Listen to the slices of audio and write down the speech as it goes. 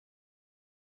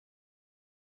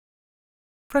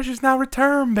Fresh is now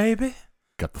returned, baby.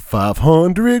 Got the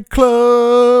 500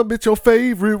 Club. It's your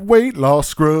favorite weight loss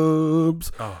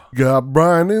scrubs. Oh. Got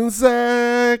Brian and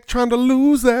Zak trying to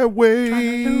lose that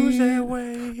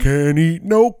weight. Can't eat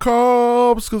no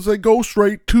carbs because they go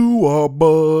straight to our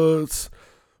butts.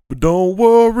 But don't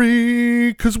worry,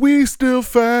 because we still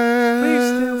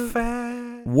fat.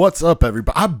 What's up,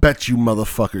 everybody? I bet you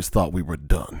motherfuckers thought we were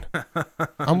done.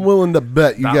 I'm willing to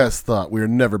bet you guys thought we were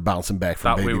never bouncing back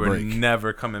from baby break. Thought we were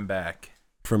never coming back.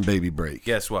 From baby break.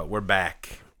 Guess what? We're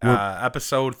back.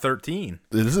 Episode 13.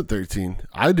 It is at 13.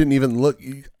 I didn't even look.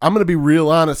 I'm going to be real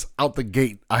honest out the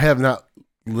gate. I have not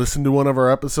listened to one of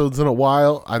our episodes in a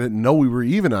while. I didn't know we were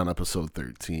even on episode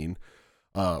 13.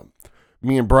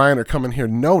 Me and Brian are coming here,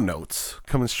 no notes,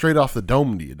 coming straight off the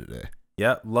dome to you today.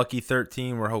 Yep, lucky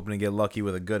 13. We're hoping to get lucky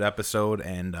with a good episode,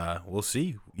 and we'll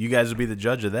see. You guys will be the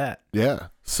judge of that. Yeah.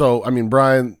 So, I mean,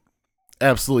 Brian,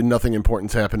 absolutely nothing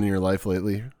important's happened in your life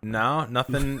lately. No,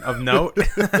 nothing of note.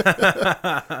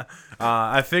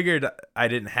 I figured I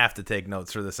didn't have to take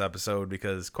notes for this episode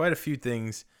because quite a few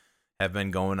things have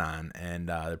been going on, and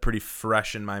they're pretty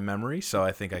fresh in my memory, so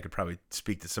I think I could probably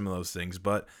speak to some of those things.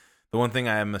 But the one thing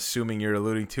I am assuming you're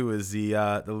alluding to is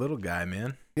the little guy,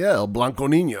 man. Yeah, El Blanco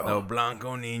Niño. El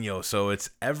Blanco Niño. So it's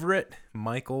Everett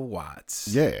Michael Watts.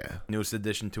 Yeah. Newest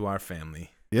addition to our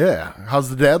family. Yeah. How's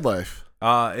the dad life?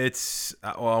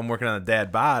 I'm working on a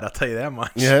dad bod, I'll tell you that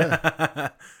much. Yeah.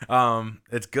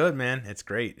 It's good, man. It's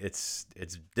great. It's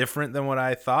different than what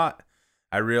I thought.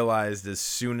 I realized as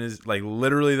soon as, like,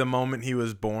 literally the moment he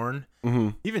was born,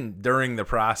 even during the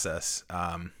process,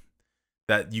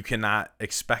 that you cannot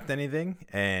expect anything,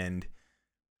 and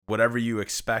whatever you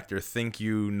expect or think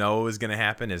you know is going to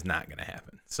happen is not going to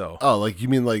happen. So, like, you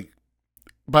mean, like,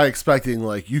 by expecting,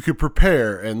 like, you could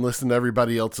prepare and listen to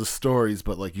everybody else's stories,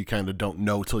 but, like, you kind of don't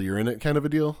know till you're in it kind of a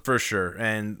deal? For sure.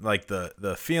 And, like,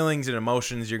 the feelings and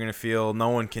emotions you're going to feel, no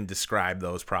one can describe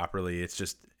those properly.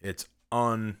 It's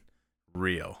unreal.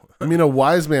 I mean, a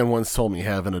wise man once told me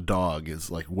having a dog is,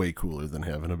 like, way cooler than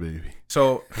having a baby.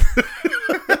 So,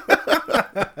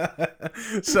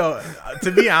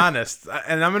 to be honest,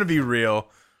 and I'm going to be real,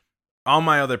 all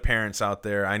my other parents out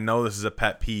there, I know this is a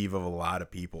pet peeve of a lot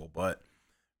of people, but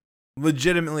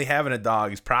legitimately having a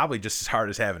dog is probably just as hard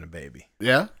as having a baby.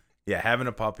 Yeah? Yeah, having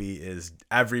a puppy is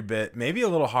every bit, maybe a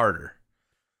little harder.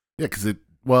 Yeah, because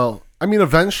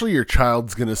eventually your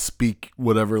child's going to speak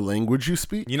whatever language you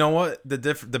speak. You know what?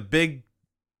 The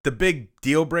big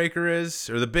deal breaker is,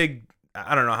 or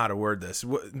I don't know how to word this.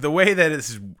 The way that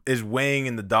is weighing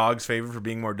in the dog's favor for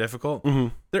being more difficult,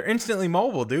 they're instantly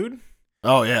mobile, dude.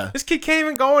 Oh, yeah. This kid can't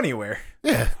even go anywhere.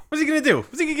 Yeah. What's he going to do?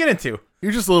 What's he going to get into?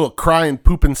 You're just a little crying,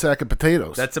 pooping sack of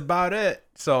potatoes. That's about it.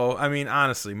 So, I mean,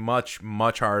 honestly, much,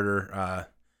 much harder.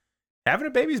 Having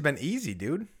a baby's been easy,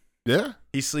 dude. Yeah.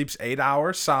 He sleeps 8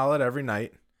 hours solid every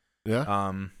night.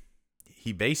 Yeah.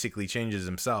 He basically changes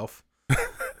himself.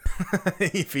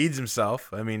 He feeds himself.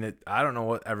 I mean, I don't know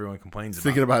what everyone complains about.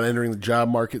 Thinking about entering the job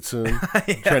market soon.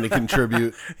 Trying to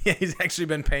contribute. Yeah, he's actually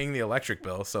been paying the electric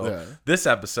bill. So This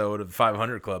episode of the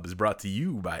 500 Club is brought to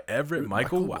you by Everett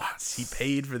Michael Watts. He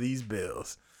paid for these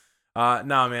bills.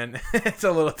 No, man, it's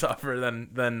a little tougher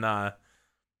than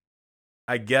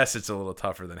I guess it's a little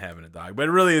tougher than having a dog, but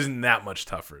it really isn't that much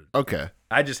tougher. Okay.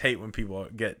 I just hate when people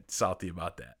get salty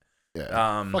about that.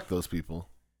 Yeah. Fuck those people.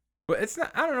 But it's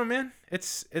not. I don't know, man.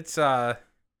 It's. I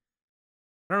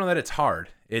don't know that it's hard.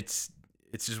 It's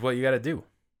just what you got to do.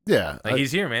 Yeah. Like,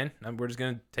 he's here, man. We're just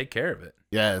gonna take care of it.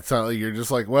 Yeah. It's not like you're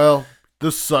just like, well,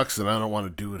 this sucks, and I don't want to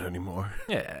do it anymore.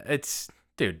 Yeah.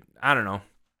 Dude. I don't know.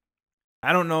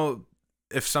 I don't know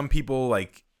if some people,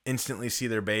 like, instantly see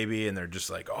their baby and they're just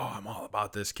like, oh, I'm all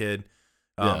about this kid.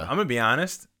 I'm gonna be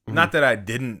honest. Not that I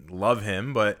didn't love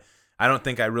him, but I don't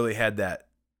think I really had that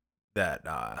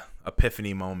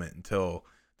epiphany moment until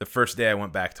the first day I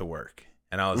went back to work,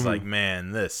 and I was like,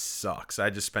 man, this sucks.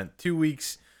 I just spent 2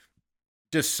 weeks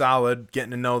just solid getting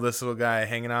to know this little guy,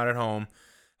 hanging out at home,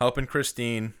 helping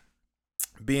Christine,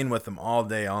 being with him all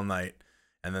day, all night.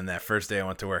 And then that first day I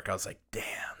went to work, I was like, damn,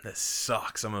 this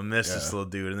sucks. I'm gonna miss this little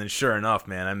dude. And then sure enough,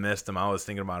 man, I missed him. I was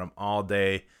thinking about him all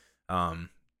day. For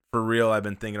real, I've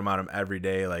been thinking about him every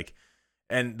day. Like,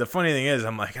 and the funny thing is,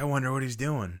 I'm like, I wonder what he's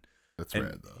doing. That's and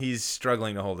rad, though. He's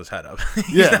struggling to hold his head up.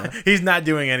 He's not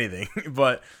doing anything.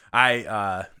 But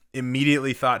I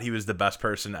immediately thought he was the best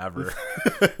person ever,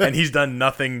 and he's done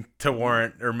nothing to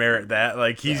warrant or merit that.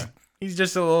 Like, he's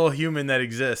just a little human that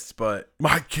exists. But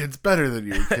my kid's better than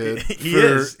your kid. He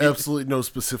for is absolutely no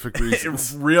specific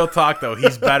reasons. Real talk though,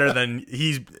 he's better than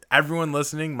everyone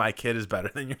listening. My kid is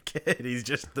better than your kid. He's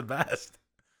just the best.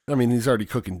 I mean, he's already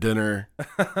cooking dinner.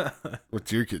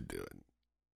 What's your kid doing?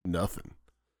 nothing.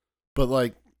 But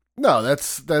like, no,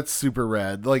 that's super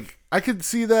rad. Like, I could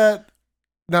see that.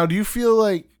 Now, do you feel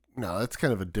like, no, that's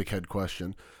kind of a dickhead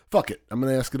question. Fuck it. I'm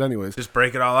going to ask it anyways. Just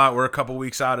break it all out. We're a couple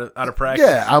weeks out of practice.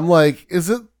 Yeah, I'm like,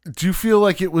 do you feel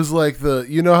like it was like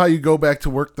you know how you go back to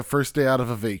work the first day out of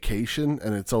a vacation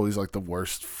and it's always like the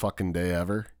worst fucking day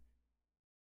ever?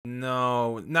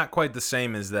 No, not quite the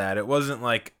same as that. It wasn't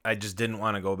like I just didn't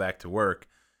want to go back to work.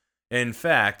 In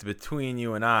fact, between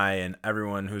you and I and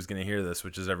everyone who's going to hear this,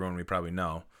 which is everyone we probably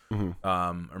know,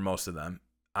 or most of them,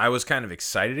 I was kind of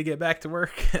excited to get back to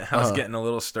work. I was getting a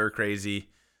little stir crazy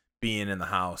being in the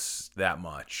house that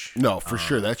much. No, for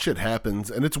sure. That shit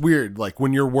happens. And it's weird. Like,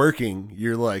 when you're working,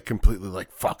 you're like completely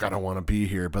like, fuck, I don't want to be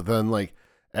here. But then, like,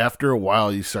 after a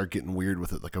while, you start getting weird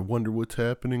with it. Like, I wonder what's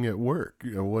happening at work.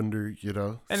 I wonder,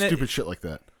 stupid shit like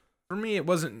that. For me, it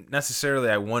wasn't necessarily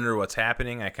I wonder what's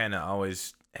happening. I kind of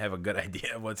always have a good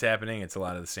idea of what's happening. It's a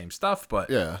lot of the same stuff, but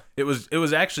yeah, it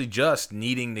was actually just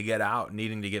needing to get out,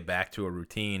 needing to get back to a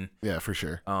routine. Yeah, for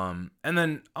sure. And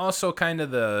then also kind of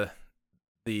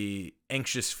the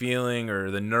anxious feeling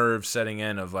or the nerve setting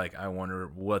in of like, I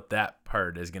wonder what that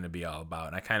part is going to be all about.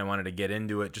 And I kind of wanted to get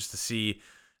into it just to see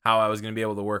how I was going to be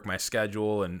able to work my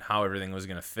schedule and how everything was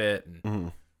going to fit.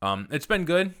 And it's been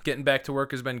good. Getting back to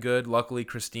work has been good. Luckily,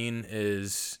 Christine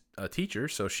is a teacher,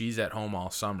 so she's at home all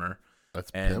summer.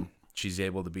 And she's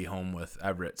able to be home with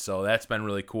Everett. So that's been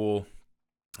really cool.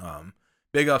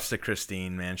 Big ups to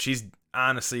Christine, man. She's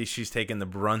taken the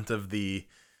brunt of the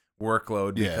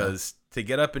workload because to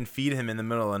get up and feed him in the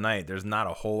middle of the night, there's not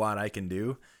a whole lot I can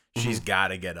do. She's got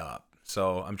to get up.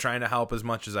 So I'm trying to help as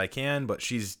much as I can, but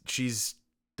she's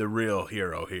the real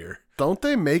hero here. Don't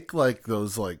they make like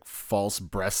those like false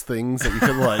breast things that you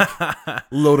can like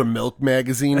load a milk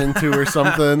magazine into or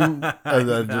something and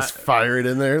then just fire it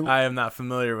in there? I am not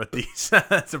familiar with these.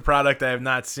 It's a product I have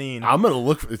not seen. I'm gonna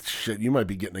look for shit. You might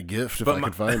be getting a gift if I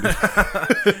can find it.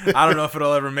 I don't know if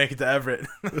it'll ever make it to Everett.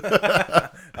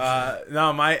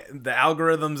 No, the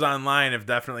algorithms online have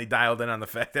definitely dialed in on the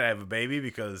fact that I have a baby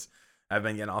because I've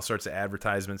been getting all sorts of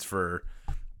advertisements for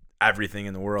everything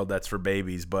in the world that's for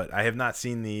babies, but I have not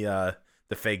seen the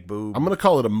fake boob. I'm gonna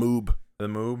call it a moob. The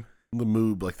moob? The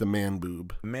moob, like the man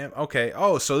boob. Man, okay.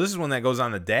 Oh, so this is one that goes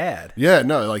on the dad. Yeah,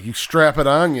 no, like you strap it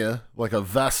on you like a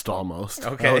vest almost.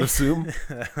 Okay, I would assume.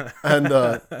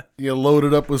 And you load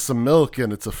it up with some milk,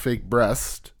 and it's a fake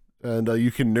breast, and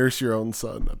you can nurse your own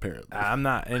son. Apparently, I'm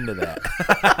not into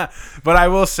that. But I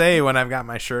will say, when I've got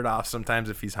my shirt off, sometimes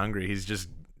if he's hungry, he's just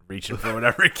reaching for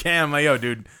whatever he can. I'm like, yo,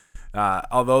 dude.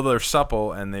 Although they're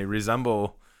supple and they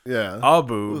resemble a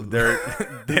boob,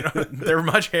 they're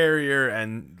much hairier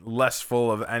and less full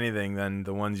of anything than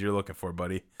the ones you're looking for,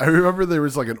 buddy. I remember there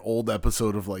was like an old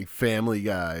episode of like Family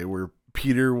Guy where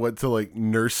Peter went to like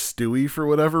nurse Stewie for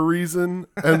whatever reason,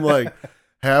 and like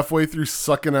halfway through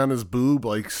sucking on his boob,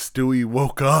 like Stewie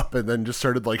woke up and then just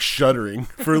started like shuddering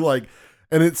for like.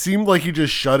 And it seemed like he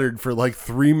just shuddered for like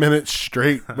 3 minutes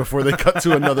straight before they cut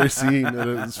to another scene, and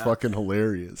it was fucking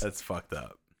hilarious. That's fucked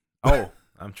up. Oh,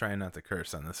 I'm trying not to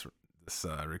curse on this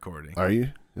recording. Are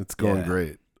you? It's going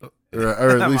great,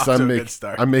 or at least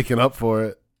I'm making up for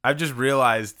it. I've just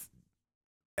realized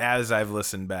as I've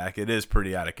listened back, it is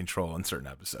pretty out of control in certain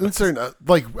episodes.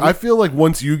 I feel like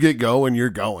once you get going, you're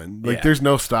going. Like there's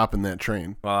no stopping that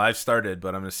train. Well, I've started,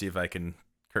 but I'm gonna see if I can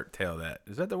curtail that.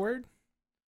 Is that the word?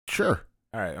 Sure.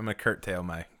 All right, I'm going to curtail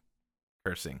my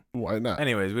cursing. Why not?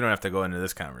 Anyways, we don't have to go into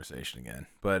this conversation again.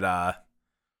 But I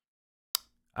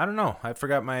don't know. I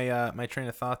forgot my train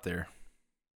of thought there.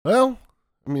 Well,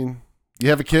 I mean, you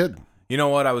have a kid. You know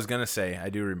what I was going to say? I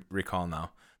do recall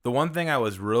now. The one thing I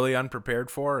was really unprepared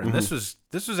for, and this was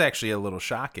actually a little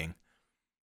shocking.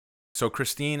 So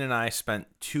Christine and I spent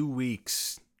 2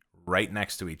 weeks right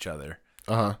next to each other.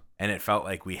 Uh-huh. And it felt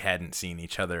like we hadn't seen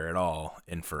each other at all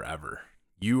in forever.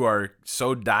 You are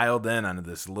so dialed in on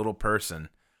this little person.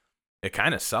 It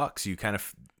kind of sucks. You kind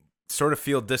of sort of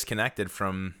feel disconnected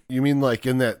from... You mean like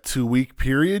in that 2 week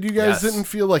period, you guys didn't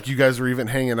feel like you guys were even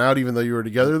hanging out even though you were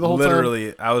together the whole time?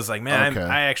 Literally, I was like, man,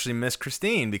 I actually miss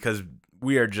Christine because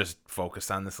we are just focused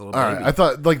on this little baby. All right. I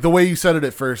thought like the way you said it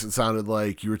at first, it sounded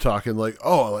like you were talking like,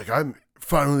 oh, like I'm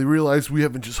finally realized we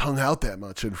haven't just hung out that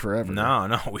much in forever.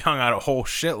 No, we hung out a whole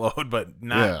shitload, but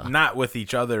not with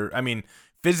each other. I mean...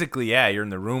 Physically, you're in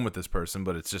the room with this person,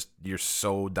 but it's just you're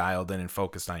so dialed in and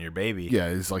focused on your baby. Yeah,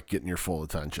 it's like getting your full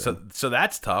attention. So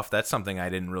that's tough. That's something I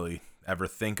didn't really ever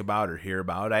think about or hear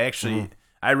about.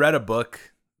 I read a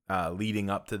book leading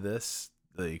up to this,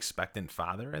 The Expectant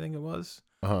Father, I think it was.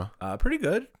 Pretty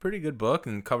good book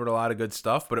and covered a lot of good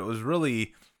stuff, but it was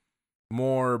really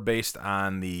more based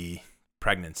on the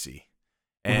pregnancy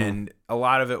And a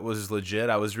lot of it was legit.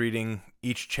 I was reading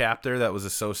each chapter that was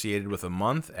associated with a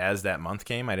month as that month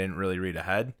came. I didn't really read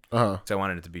ahead because I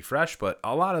wanted it to be fresh, but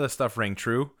a lot of the stuff rang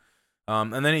true.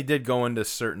 And then he did go into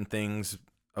certain things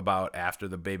about after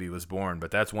the baby was born, but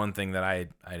that's one thing that I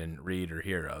didn't read or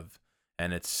hear of,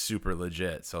 and it's super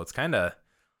legit. So that's kind of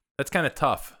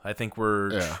tough. I think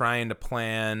we're trying to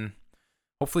plan,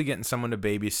 hopefully getting someone to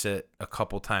babysit a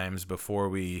couple times before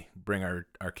we bring our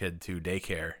kid to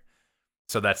daycare.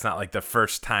 So that's not like the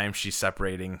first time she's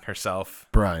separating herself.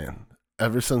 Brian,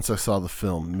 ever since I saw the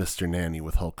film Mr. Nanny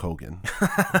with Hulk Hogan,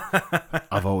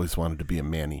 I've always wanted to be a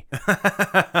Manny.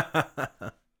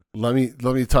 Let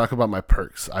me talk about my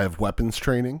perks. I have weapons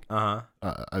training.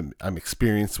 I'm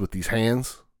experienced with these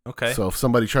hands. Okay. So if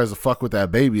somebody tries to fuck with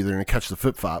that baby, they're gonna catch the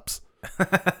flip-flops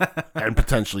and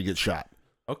potentially get shot.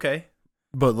 Okay.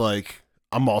 But like,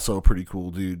 I'm also a pretty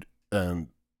cool dude, and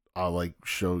I'll like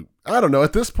show. I don't know.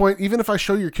 At this point, even if I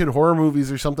show your kid horror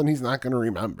movies or something, he's not gonna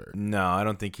remember. No, I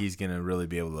don't think he's gonna really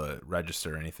be able to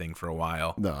register anything for a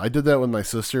while. No, I did that with my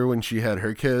sister when she had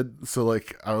her kid. So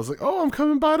like, I was like, "Oh, I'm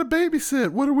coming by to babysit.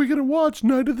 What are we gonna watch?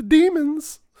 Night of the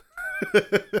Demons."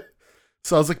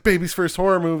 So I was like, "Baby's first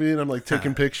horror movie," and I'm like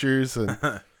taking pictures.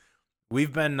 And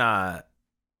we've been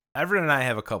Everett and I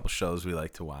have a couple shows we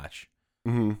like to watch.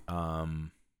 And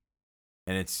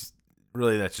it's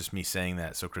really, that's just me saying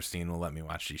that so Christine will let me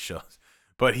watch these shows.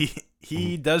 But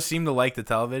he does seem to like the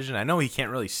television. I know he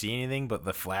can't really see anything, but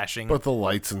the flashing, but the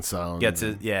lights and sound gets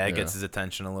it. Yeah, it gets his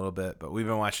attention a little bit. But we've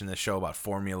been watching this show about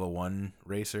Formula One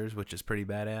racers, which is pretty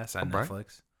badass on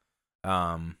Netflix.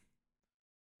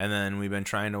 And then we've been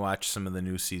trying to watch some of the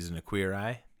new season of Queer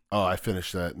Eye. Oh, I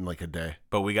finished that in like a day.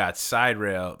 But we got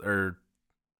sidetracked.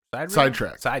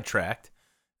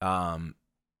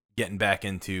 Getting back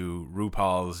into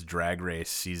RuPaul's Drag Race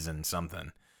season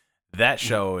something. That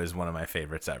show is one of my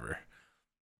favorites ever.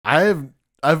 I've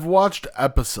watched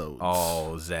episodes.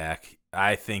 Oh, Zach,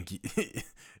 I think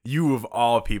you of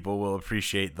all people will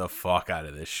appreciate the fuck out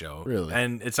of this show. Really?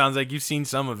 And it sounds like you've seen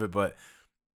some of it, but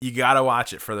you gotta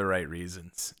watch it for the right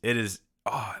reasons. It is,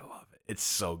 I love it. It's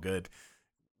so good.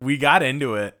 We got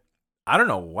into it. I don't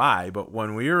know why, but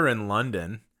when we were in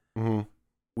London,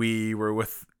 we were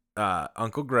with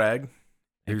Uncle Greg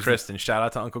and Kristen. Shout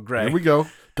out to Uncle Greg. Here we go.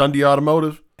 Dundee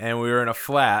Automotive. And we were in a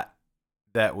flat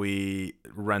that we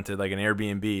rented, like an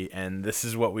Airbnb, and this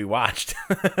is what we watched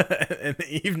in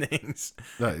the evenings.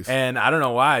 Nice. And I don't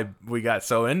know why we got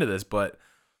so into this, but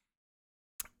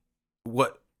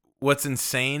what's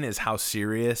insane is how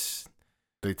serious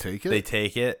they take it. They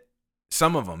take it.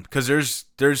 Some of them, because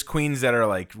there's queens that are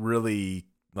like really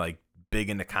like big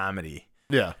into comedy.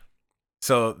 Yeah.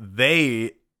 So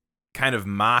they kind of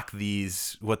mock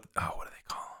these what do they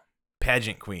call them?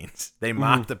 Pageant queens. They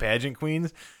mock the pageant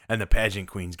queens, and the pageant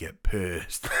queens get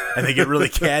pissed, and they get really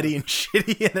catty and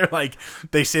shitty, and they're like,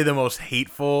 they say the most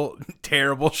hateful,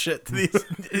 terrible shit to these.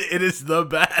 It is the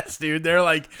best, dude. They're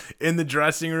like in the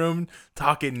dressing room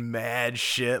talking mad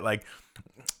shit, like,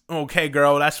 "Okay,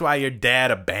 girl, that's why your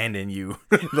dad abandoned you,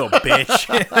 little bitch."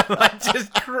 Like,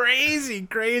 just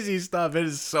crazy stuff. It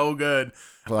is so good.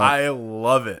 Wow. I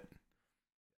love it.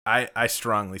 I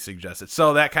strongly suggest it.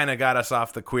 So that kind of got us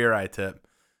off the Queer Eye tip.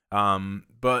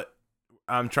 But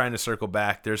I'm trying to circle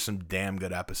back. There's some damn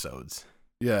good episodes.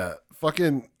 Yeah.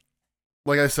 Fucking,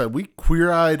 like I said, we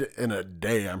queer-eyed in a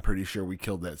day. I'm pretty sure we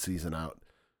killed that season out.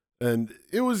 And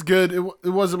it was good. It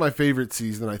wasn't my favorite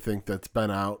season, I think, that's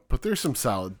been out. But there's some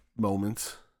solid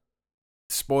moments.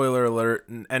 Spoiler alert.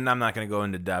 And I'm not going to go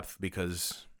into depth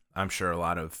because I'm sure a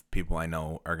lot of people I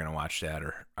know are going to watch that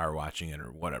or are watching it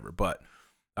or whatever. But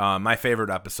my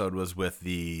favorite episode was with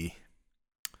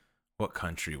what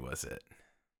country was it?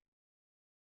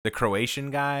 The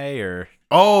Croatian guy or?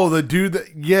 Oh, the dude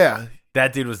yeah.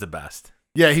 That dude was the best.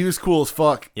 Yeah, he was cool as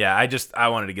fuck. Yeah, I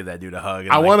wanted to give that dude a hug.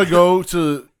 I want to go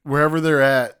to wherever they're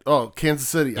at. Oh, Kansas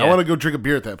City. Yeah. I want to go drink a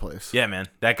beer at that place. Yeah, man.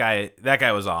 That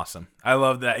guy was awesome. I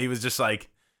love that. He was just like,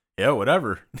 yeah,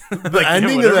 whatever. The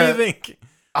ending of that. You think.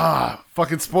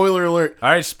 Fucking spoiler alert. All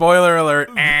right, spoiler alert.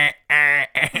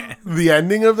 The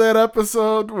ending of that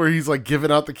episode where he's like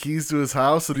giving out the keys to his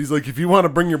house and he's like, if you want to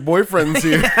bring your boyfriends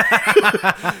here.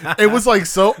 It was like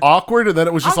so awkward, and then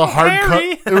it was just Uncle a hard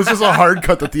Harry. cut. It was just a hard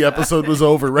cut that the episode was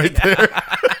over right there.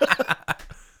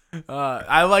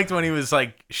 I liked when he was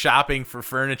like shopping for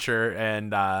furniture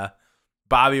and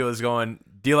Bobby was going,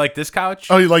 "Do you like this couch?"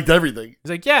 Oh, he liked everything.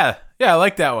 He's like, yeah, I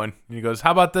like that one. And he goes,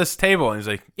 "How about this table?" And he's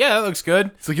like, "Yeah, that looks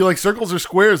good." It's like, you like circles or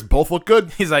squares? Both look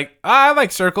good. He's like, "I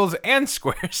like circles and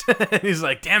squares." And he's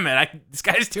like, "Damn it, this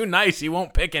guy's too nice. He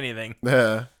won't pick anything."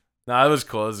 Yeah. No, that was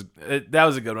cool. That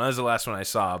was a good one. That was the last one I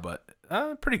saw, but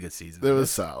pretty good season. It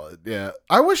was solid. Yeah.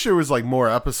 I wish there was like more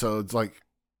episodes. Like,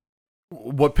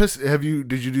 did you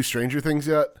do Stranger Things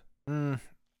yet? The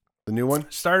new one?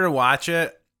 Started to watch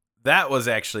it. That was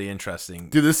actually interesting.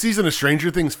 Dude, this season of Stranger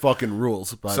Things fucking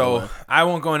rules, by the way. I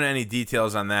won't go into any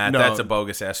details on that. No. That's a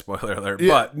bogus-ass spoiler alert. Yeah,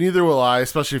 but neither will I,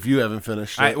 especially if you haven't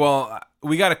finished it.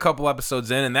 We got a couple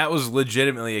episodes in, and that was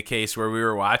legitimately a case where we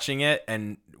were watching it,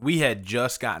 and we had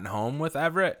just gotten home with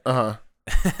Everett. Uh-huh.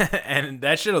 And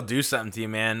that shit'll do something to you,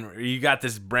 man. You got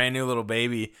this brand new little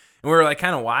baby, and we were like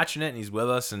kind of watching it, and he's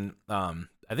with us, and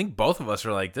I think both of us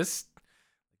were like, this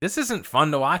isn't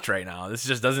fun to watch right now. This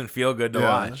just doesn't feel good to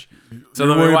watch. So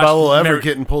you're worried about little Everett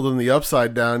getting pulled in the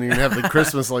upside down. You're going to have the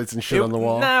Christmas lights and shit on the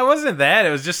wall. Nah, it wasn't that.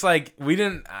 It was just like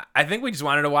I think we just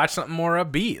wanted to watch something more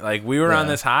upbeat. Like we were on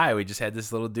this high. We just had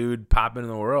this little dude pop into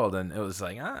the world, and it was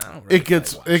like, I don't really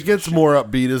it gets more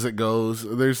upbeat as it goes.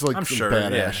 There's like some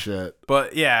badass shit.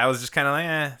 But yeah, I was just kind of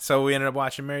like, So we ended up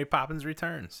watching Mary Poppins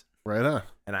Returns. Right on.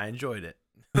 And I enjoyed it.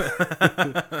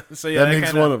 So yeah, that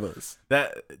makes one of us.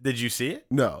 Did you see it?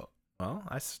 No. Well,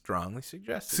 I strongly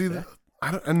suggest it. See,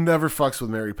 I never fucks with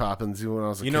Mary Poppins. Even when I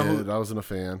was a kid, I wasn't a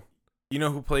fan. You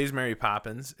know who plays Mary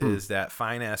Poppins is that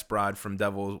fine ass broad from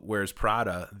Devil Wears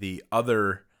Prada, the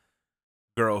other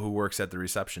girl who works at the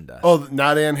reception desk. Oh,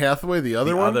 not Anne Hathaway, the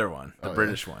other one, the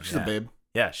British one. She's a babe.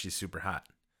 Yeah, she's super hot.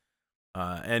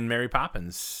 And Mary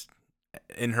Poppins,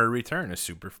 in her return, is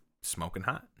super smoking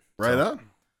hot. Right on.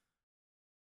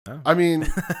 Oh. I mean,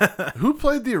 who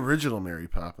played the original Mary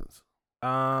Poppins?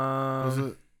 Was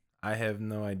it? I have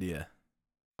no idea.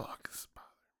 Fuck.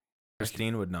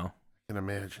 Christine would know. I can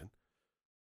imagine.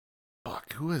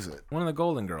 Fuck, who is it? One of the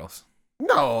Golden Girls.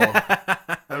 No.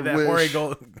 That hoary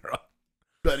Golden Girl.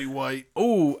 Betty White.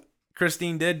 Ooh,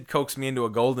 Christine did coax me into a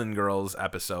Golden Girls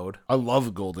episode. I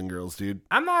love Golden Girls, dude.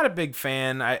 I'm not a big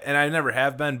fan, and I never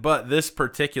have been, but this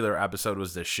particular episode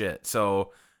was the shit.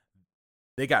 So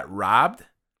they got robbed.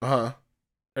 Uh-huh.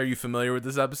 Are you familiar with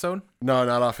this episode? No,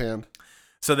 not offhand.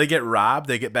 So they get robbed.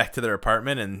 They get back to their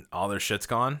apartment, and all their shit's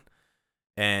gone.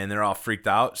 And they're all freaked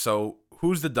out. So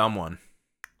who's the dumb one?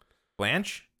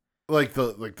 Blanche? Like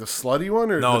the slutty one?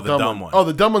 Or no, the dumb one. Oh,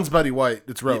 the dumb one's Betty White.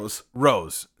 It's Rose. Yeah,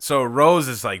 Rose. So Rose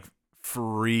is like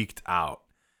freaked out.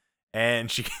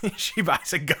 And she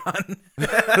buys a gun.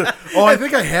 Oh, I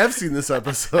think I have seen this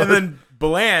episode. And then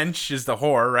Blanche is the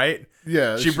whore, right?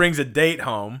 Yeah. She brings a date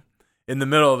home in the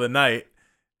middle of the night,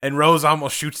 and Rose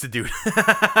almost shoots the dude.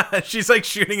 She's like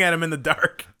shooting at him in the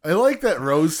dark. I like that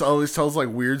Rose always tells like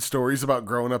weird stories about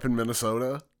growing up in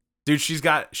Minnesota. Dude, she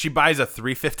buys a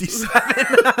 357.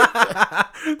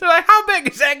 They're like, how big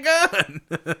is that gun?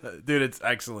 Dude, it's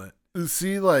excellent.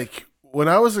 See, like when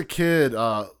I was a kid,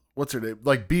 what's her name?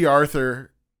 Like B.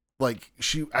 Arthur, like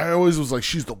I always was like,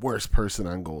 she's the worst person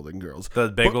on Golden Girls. The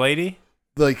big lady?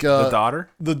 Like the daughter?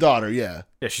 The daughter, yeah.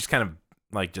 Yeah, she's kind of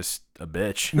like just a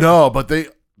bitch. No, but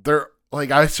they're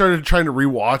like, I started trying to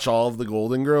rewatch all of the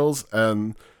Golden Girls,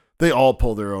 and they all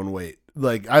pull their own weight.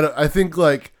 Like I think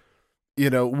like, you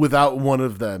know, without one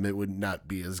of them, it would not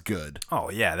be as good. Oh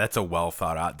yeah, that's a well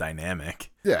thought out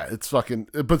dynamic. Yeah, it's fucking.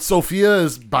 But Sophia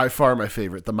is by far my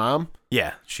favorite. The mom.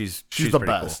 Yeah, she's the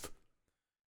best.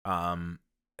 Cool.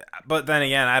 But then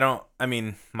again, I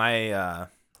mean, my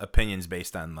opinion's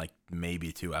based on like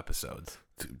maybe 2 episodes.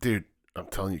 Dude, I'm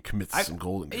telling you, commit to some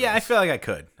Golden Girls. Yeah, I feel like I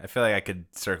could. I feel like I could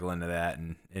circle into that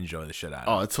and enjoy the shit out of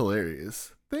it. Oh, it's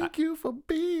hilarious. Thank you for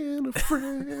being a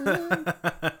friend.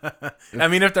 I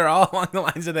mean, if they're all along the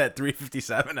lines of that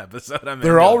 357 episode,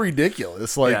 they're all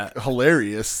ridiculous, like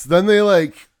hilarious. Then they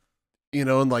like, you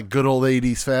know, in like good old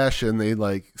 80s fashion, they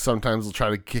like sometimes will try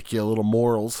to kick you a little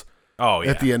morals. Oh,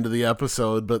 yeah. At the end of the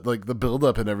episode, but like the build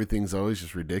up and everything's always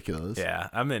just ridiculous. Yeah,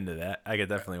 I'm into that. I could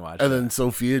definitely watch and then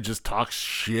Sophia just talks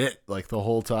shit like the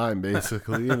whole time,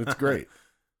 basically, and it's great.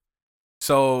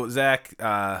 So, Zach,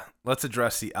 let's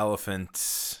address the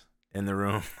elephants in the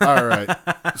room. All right.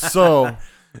 So,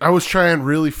 I was trying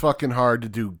really fucking hard to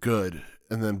do good,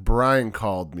 and then Brian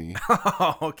called me.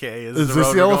 Oh, okay. Is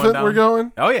this the elephant we're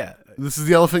going? Oh, yeah. This is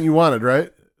the elephant you wanted,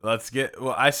 right? Well,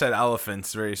 I said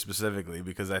elephants very specifically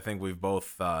because I think we've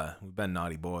both we've been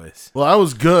naughty boys. Well, I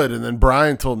was good, and then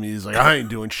Brian told me, he's like, I ain't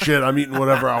doing shit. I'm eating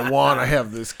whatever I want. I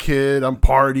have this kid. I'm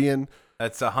partying.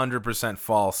 That's 100%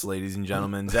 false, ladies and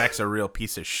gentlemen. Zach's a real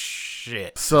piece of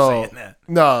shit. So,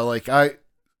 no, like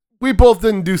we both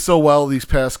didn't do so well these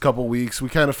past couple weeks. We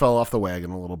kind of fell off the wagon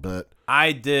a little bit.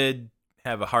 I did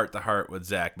have a heart-to-heart with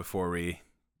Zach before we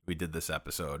did this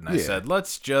episode, and I said,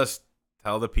 let's just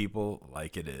tell the people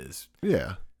like it is.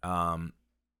 Yeah.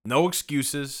 No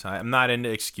excuses. I'm not into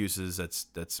excuses.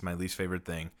 That's my least favorite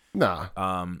thing. Nah.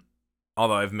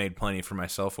 Although I've made plenty for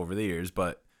myself over the years,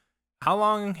 but How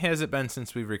long has it been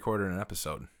since we've recorded an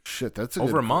episode? Shit, that's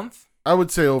over a month? I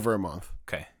would say over a month.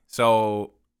 Okay.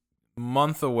 So,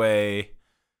 month away,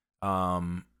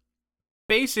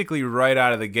 basically right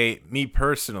out of the gate, me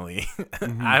personally,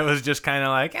 I was just kind of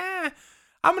like,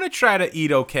 I'm going to try to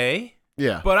eat okay.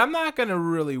 Yeah. But I'm not going to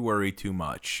really worry too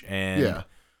much. And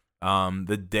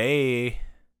the day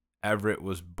Everett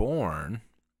was born,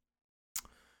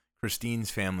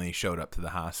 Christine's family showed up to the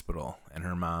hospital, and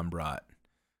her mom brought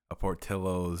a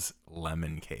Portillo's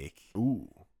lemon cake. Ooh.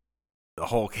 The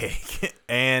whole cake.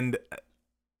 And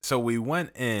so we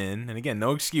went in, and again,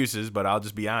 no excuses, but I'll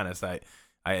just be honest.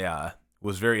 I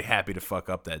was very happy to fuck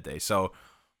up that day. So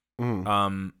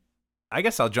I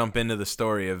guess I'll jump into the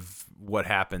story of what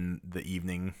happened the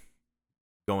evening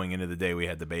going into the day we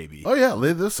had the baby. Oh, yeah.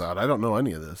 Lay this out. I don't know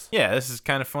any of this. Yeah, this is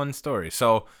kind of fun story.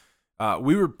 So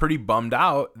we were pretty bummed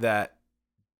out that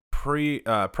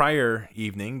prior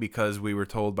evening because we were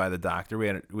told by the doctor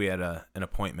we had an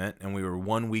appointment, and we were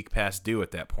 1 week past due at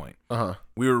that point.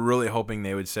 We were really hoping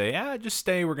they would say, just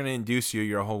stay, we're going to induce you,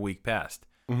 you're a whole week past.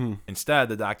 Instead,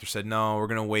 the doctor said, no, we're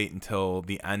going to wait until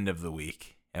the end of the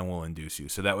week and we'll induce you.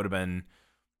 So that would have been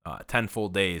 10 full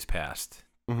days past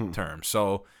term.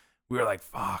 So we were like,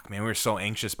 fuck, man, we were so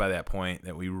anxious by that point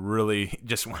that we really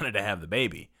just wanted to have the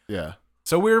baby. Yeah.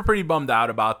 So we were pretty bummed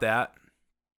out about that.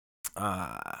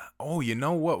 You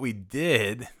know what we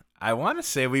did? I want to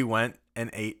say we went and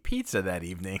ate pizza that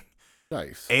evening.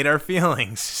 Nice. Ate our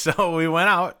feelings. So we went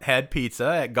out, had pizza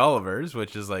at Gulliver's,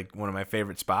 which is like one of my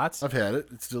favorite spots. I've had it.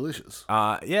 It's delicious.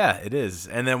 Yeah, it is.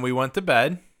 And then we went to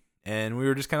bed, and we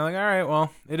were just kind of like, all right,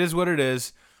 well, it is what it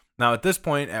is. Now, at this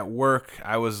point at work,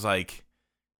 I was like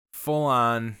full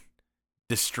on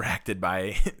distracted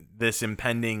by this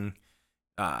impending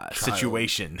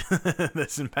situation,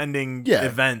 this impending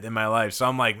event in my life. So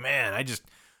I'm like, man,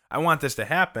 I want this to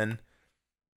happen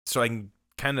so I can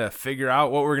kind of figure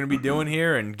out what we're going to be doing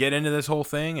here and get into this whole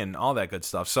thing and all that good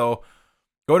stuff. So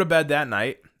go to bed that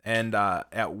night, and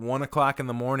at 1 o'clock in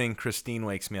the morning, Christine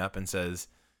wakes me up and says,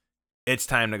 it's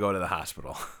time to go to the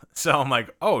hospital. So I'm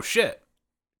like, oh shit,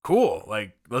 cool.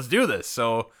 Like, let's do this.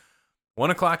 So 1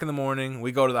 o'clock in the morning,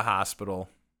 we go to the hospital.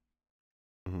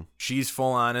 She's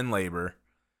full on in labor.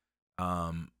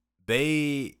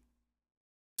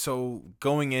 So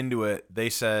going into it, they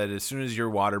said as soon as your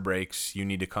water breaks, you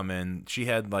need to come in. She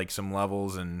had like some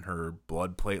levels in her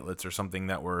blood platelets or something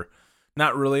that were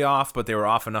not really off, but they were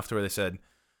off enough to where they said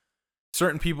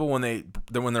certain people when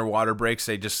their water breaks,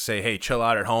 they just say, hey, chill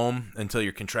out at home until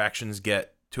your contractions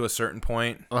get to a certain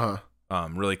point,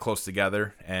 really close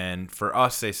together. And for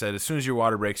us, they said as soon as your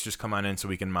water breaks, just come on in so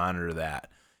we can monitor that.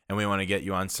 And we want to get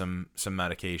you on some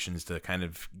medications to kind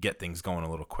of get things going a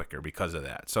little quicker because of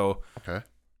that. So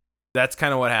that's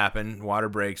kind of what happened. Water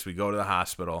breaks. We go to the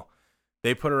hospital.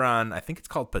 They put her on, I think it's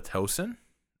called Pitocin.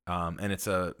 And it's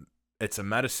a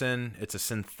medicine. It's a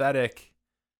synthetic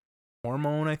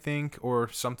hormone, I think, or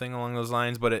something along those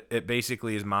lines. But it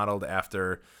basically is modeled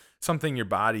after something your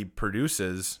body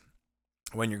produces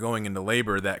when you're going into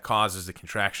labor that causes the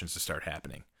contractions to start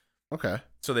happening. Okay.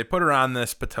 So they put her on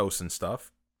this Pitocin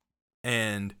stuff.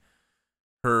 And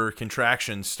her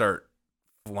contractions start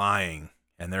flying,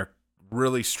 and they're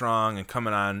really strong and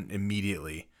coming on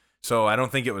immediately. So I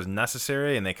don't think it was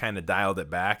necessary, and they kind of dialed it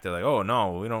back. They're like, oh,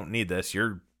 no, we don't need this.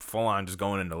 You're full on just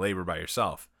going into labor by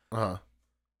yourself.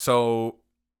 So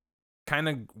kind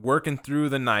of working through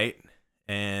the night,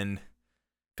 and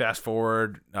fast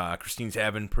forward, Christine's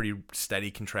having pretty steady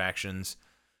contractions.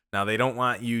 Now, they don't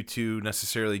want you to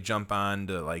necessarily jump on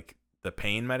to, like, the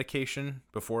pain medication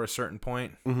before a certain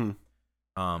point.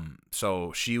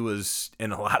 So she was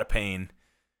in a lot of pain,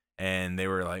 and they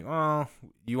were like, well,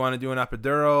 you want to do an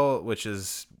epidural, which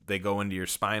is they go into your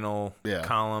spinal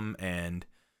column and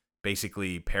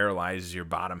basically paralyzes your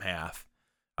bottom half.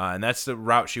 And that's the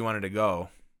route she wanted to go.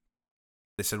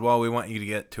 They said, well, we want you to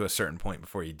get to a certain point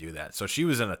before you do that. So she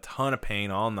was in a ton of pain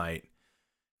all night.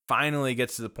 Finally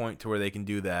gets to the point to where they can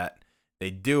do that. They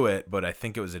do it, but I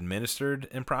think it was administered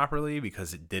improperly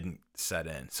because it didn't set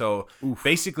in. So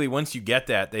basically, once you get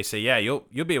that, they say, yeah, you'll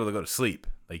be able to go to sleep.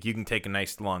 Like, you can take a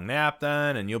nice long nap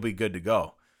then, and you'll be good to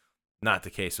go. Not the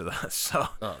case with us. So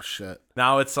shit.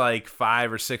 Now it's like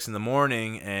 5 or 6 in the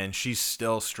morning, and she's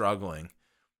still struggling.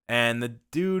 And the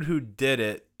dude who did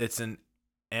it, it's an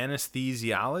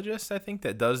anesthesiologist, I think,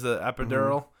 that does the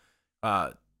epidural.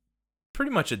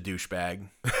 Pretty much a douchebag.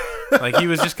 Like, he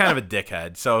was just kind of a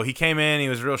dickhead. So he came in, he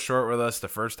was real short with us the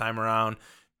first time around,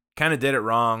 kind of did it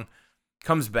wrong,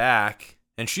 comes back,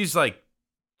 and she's like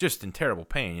just in terrible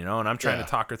pain, you know, and I'm trying to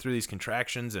talk her through these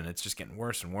contractions, and it's just getting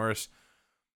worse and worse.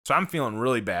 So I'm feeling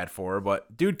really bad for her,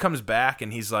 but dude comes back,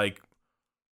 and he's like,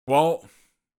 well,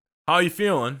 how you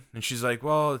feeling? And she's like,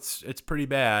 well, it's pretty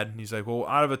bad. And he's like, well,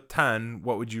 out of a 10,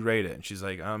 what would you rate it? And she's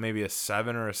like, maybe a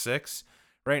 7 or a 6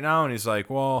 right now. And he's like,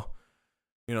 well,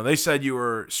 they said you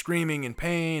were screaming in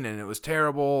pain and it was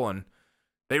terrible. And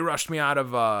they rushed me out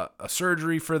of a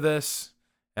surgery for this.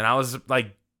 And I was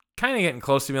like, kind of getting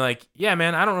close to me like, yeah,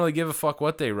 man, I don't really give a fuck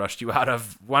what they rushed you out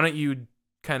of. Why don't you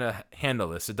kind of handle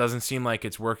this? It doesn't seem like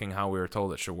it's working how we were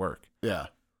told it should work. Yeah.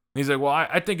 And he's like, well,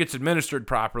 I think it's administered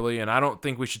properly, and I don't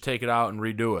think we should take it out and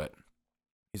redo it.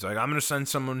 He's like, I'm going to send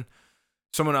someone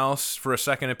else for a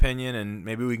second opinion, and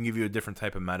maybe we can give you a different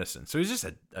type of medicine. So he's just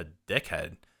a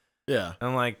dickhead. Yeah.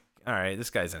 And I'm like, all right, this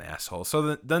guy's an asshole.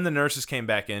 So then the nurses came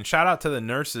back in. Shout out to the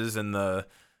nurses in the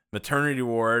maternity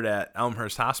ward at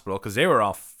Elmhurst Hospital, because they were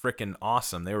all freaking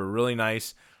awesome. They were really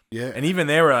nice. Yeah. And even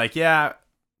they were like, yeah,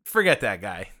 forget that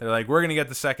guy. They're like, we're going to get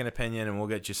the second opinion, and we'll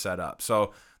get you set up.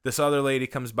 So this other lady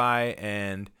comes by,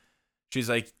 and she's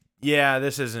like, yeah,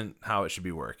 this isn't how it should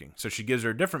be working. So she gives her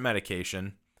a different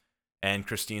medication, and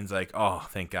Christine's like, oh,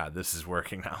 thank God, this is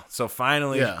working now. So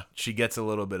finally, she gets a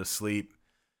little bit of sleep.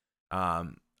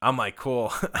 I'm like,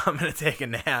 cool, I'm going to take a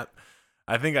nap.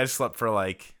 I think I slept for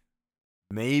like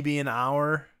maybe an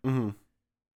hour,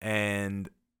 and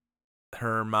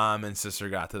her mom and sister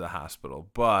got to the hospital.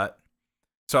 But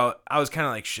so I was kind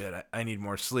of like, shit, I need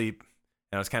more sleep.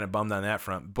 And I was kind of bummed on that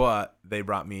front, but they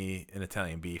brought me an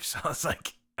Italian beef. So I was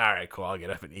like, all right, cool, I'll get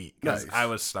up and eat, because I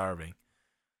was starving.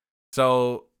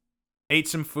 So ate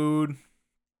some food.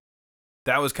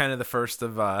 That was kind of the first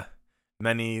of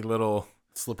many little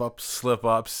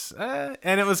slip-ups.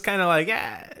 And it was kind of like,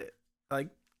 like,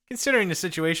 considering the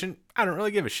situation, I don't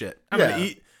really give a shit. I'm going to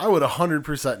eat. I would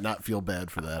 100% not feel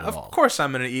bad for that at all. Of course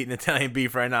I'm going to eat an Italian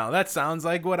beef right now. That sounds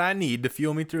like what I need to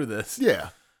fuel me through this. Yeah.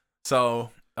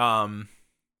 So, kind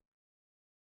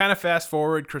of fast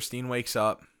forward, Christine wakes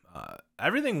up.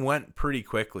 Everything went pretty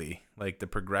quickly. Like the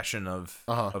progression of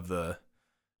the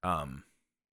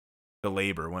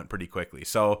labor went pretty quickly.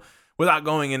 So without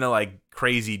going into like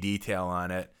crazy detail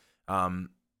on it,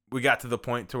 we got to the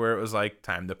point to where it was like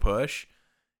time to push,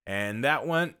 and that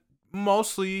went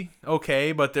mostly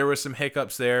okay, but there were some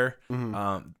hiccups there.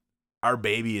 Our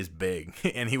baby is big,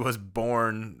 and he was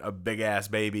born a big-ass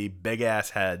baby,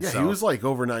 big-ass head. Yeah, so he was like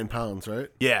over 9 pounds, right?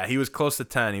 Yeah, he was close to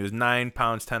 10. He was 9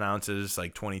 pounds, 10 ounces,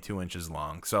 like 22 inches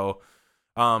long. So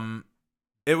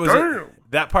it was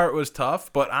that part was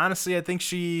tough, but honestly, I think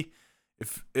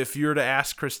if you were to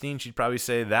ask Christine, she'd probably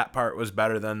say that part was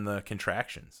better than the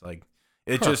contractions. Like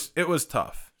it was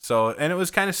tough. So, and it was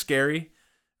kind of scary.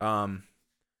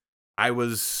 I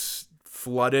was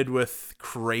flooded with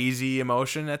crazy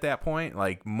emotion at that point,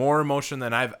 like more emotion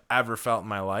than I've ever felt in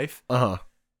my life. But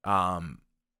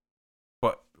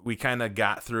we kind of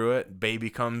got through it. Baby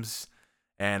comes,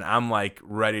 and I'm like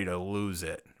ready to lose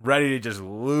it, ready to just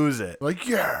lose it. Like,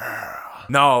 yeah,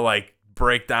 no, like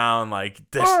break down, like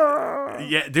this.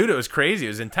 Yeah, dude, it was crazy. It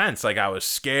was intense. Like I was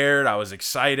scared, I was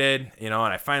excited, and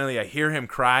I hear him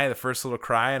cry, the first little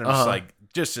cry, and I'm just like,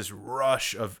 just this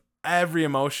rush of every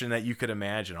emotion that you could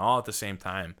imagine all at the same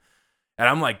time. And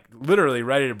I'm like literally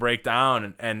ready to break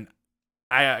down. And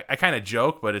I kind of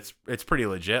joke, but it's pretty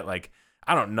legit. Like,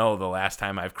 I don't know the last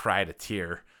time I've cried a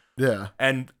tear. Yeah.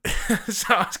 And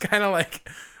so I was kind of like,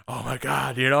 oh my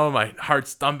God, my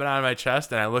heart's thumping out of my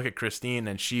chest. And I look at Christine,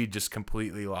 and she just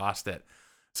completely lost it.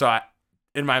 So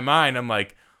in my mind, I'm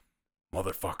like,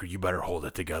 motherfucker, you better hold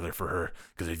it together for her,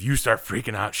 because if you start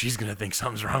freaking out, she's going to think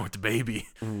something's wrong with the baby.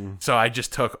 So I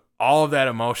just took all of that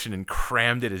emotion and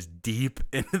crammed it as deep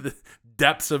into the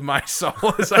depths of my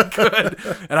soul as I could.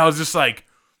 And I was just like,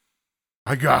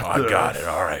 I got it.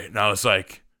 All right. And I was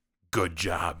like, good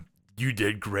job. You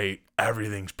did great.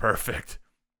 Everything's perfect.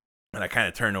 And I kind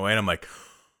of turned away, and I'm like,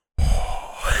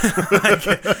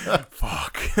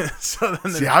 fuck. So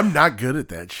then I'm not good at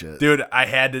that shit, dude.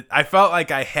 I felt like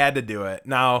I had to do it.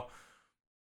 Now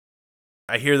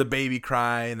I hear the baby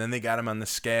cry, and then they got him on the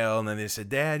scale, and then they said,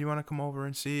 Dad, you want to come over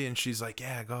and see? And she's like,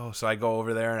 yeah, go. So I go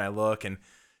over there, and I look, and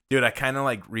dude, I kind of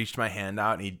like reached my hand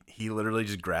out, and he literally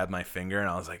just grabbed my finger, and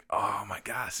I was like, oh my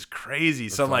God, this is crazy.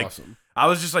 So I'm like, awesome. I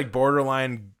was just like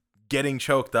borderline getting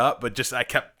choked up, but just I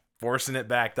kept forcing it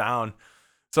back down.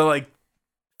 So like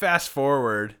fast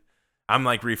forward, I'm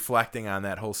like reflecting on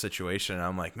that whole situation, and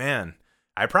I'm like, man,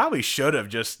 I probably should have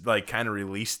just like kind of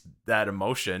released that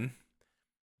emotion,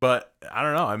 but I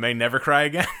don't know, I may never cry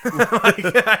again. Like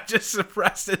I just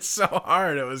suppressed it so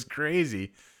hard, it was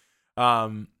crazy.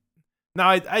 Now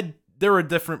I there were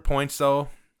different points though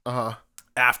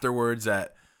afterwards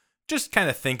that just kind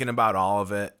of thinking about all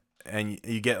of it, and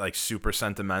you get like super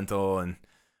sentimental, and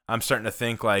I'm starting to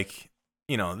think like,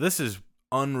 this is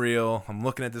unreal. I'm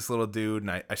looking at this little dude,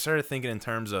 and I started thinking in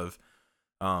terms of,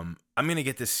 I'm going to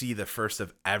get to see the first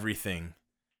of everything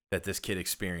that this kid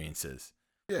experiences.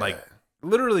 Yeah. Like,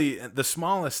 literally the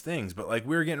smallest things, but like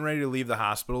we were getting ready to leave the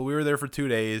hospital. We were there for 2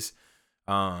 days.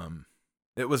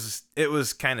 It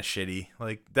was kind of shitty.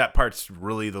 Like, that part's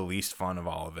really the least fun of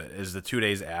all of it, is the 2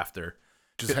 days after.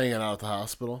 Just hanging out at the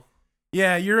hospital.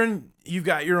 Yeah, you've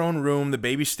got your own room. The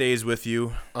baby stays with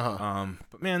you. Uh-huh.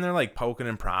 But man, they're like poking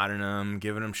and prodding him,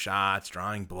 giving him shots,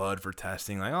 drawing blood for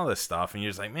testing, like all this stuff. And you're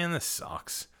just like, man, this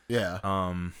sucks. Yeah.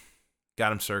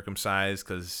 Got him circumcised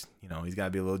because, he's got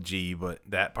to be a little G. But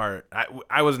that part,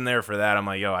 I wasn't there for that. I'm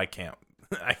like, yo, I can't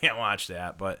watch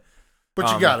that. But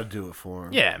you got to do it for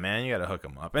him. Yeah, man, you got to hook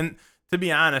him up. And to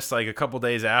be honest, like a couple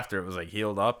days after, it was like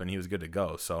healed up and he was good to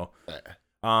go. So.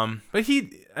 But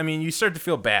you start to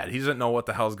feel bad. He doesn't know what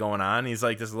the hell's going on. He's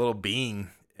like this little being,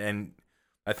 and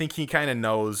I think he kind of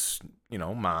knows,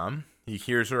 mom. He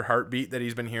hears her heartbeat that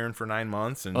he's been hearing for 9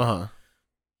 months, and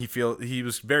he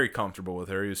was very comfortable with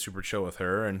her. He was super chill with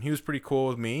her, and he was pretty cool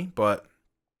with me. But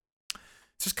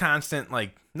it's just constant,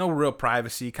 like no real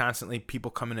privacy. Constantly people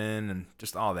coming in and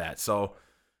just all that. So,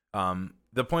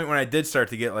 the point when I did start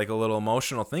to get like a little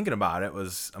emotional thinking about it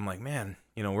was, I'm like, man.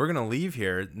 We're going to leave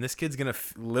here, and this kid's going to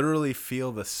literally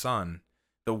feel the sun,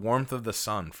 the warmth of the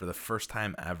sun for the first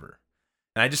time ever.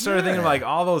 And I just started thinking of, like,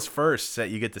 all those firsts that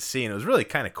you get to see, and it was really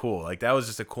kind of cool. Like, that was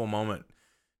just a cool moment,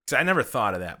 because I never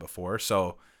thought of that before.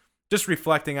 So just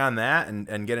reflecting on that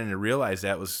and getting to realize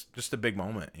that was just a big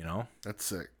moment, That's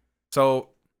sick. So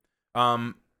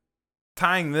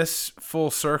tying this full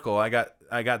circle, I got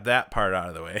that part out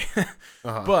of the way.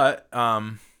 But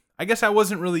I guess I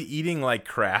wasn't really eating like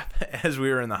crap as we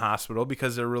were in the hospital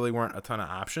because there really weren't a ton of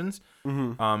options.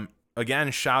 Mm-hmm. Again,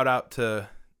 shout out to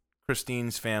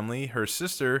Christine's family. Her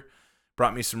sister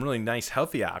brought me some really nice,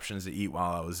 healthy options to eat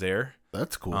while I was there.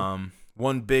 That's cool.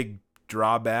 One big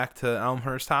drawback to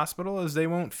Elmhurst Hospital is they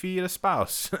won't feed a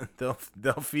spouse.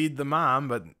 They'll feed the mom,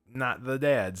 but not the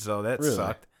dad. So that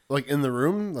sucked. Like in the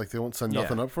room, like they won't send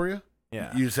nothing up for you.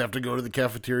 Yeah, you just have to go to the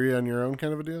cafeteria on your own,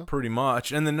 kind of a deal. Pretty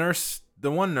much. And the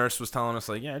one nurse was telling us,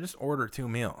 like, yeah, just order 2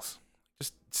 meals.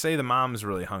 Just say the mom's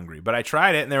really hungry. But I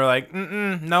tried it, and they were like,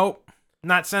 nope,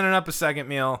 not sending up a second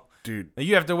meal. Dude.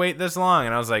 You have to wait this long.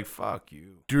 And I was like, fuck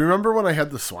you. Do you remember when I had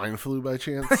the swine flu by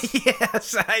chance?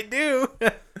 Yes, I do.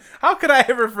 How could I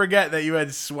ever forget that you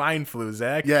had swine flu,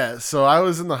 Zach? Yeah, so I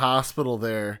was in the hospital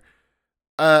there.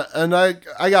 And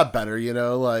I got better,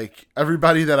 like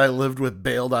everybody that I lived with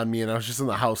bailed on me, and I was just in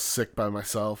the house sick by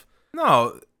myself.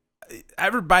 No,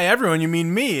 by everyone, you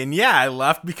mean me. And yeah, I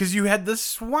left because you had the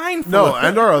swine flu. No,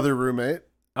 and our other roommate.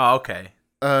 Oh, okay.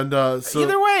 And so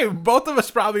either way, both of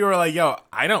us probably were like, yo,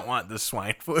 I don't want the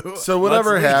swine flu. So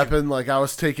whatever happened, like I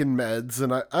was taking meds,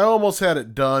 and I almost had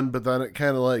it done, but then it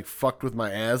kind of like fucked with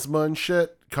my asthma and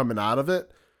shit coming out of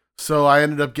it. So I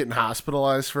ended up getting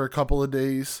hospitalized for a couple of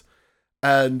days.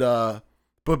 And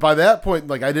but by that point,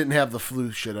 like I didn't have the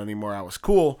flu shit anymore. I was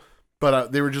cool.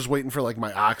 But they were just waiting for like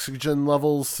my oxygen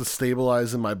levels to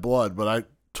stabilize in my blood. But I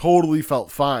totally felt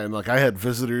fine. Like I had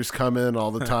visitors come in all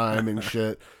the time and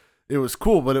shit. It was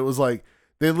cool, but it was like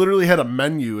they literally had a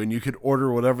menu and you could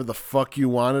order whatever the fuck you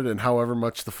wanted and however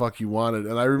much the fuck you wanted.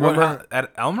 And I remember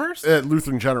at Elmhurst? At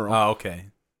Lutheran General. Oh,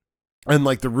 okay. And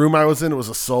like the room I was in, it was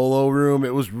a solo room.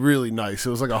 It was really nice.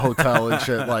 It was like a hotel and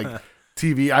shit. Like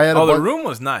TV. The room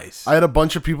was nice. I had a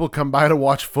bunch of people come by to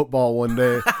watch football one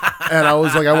day, and I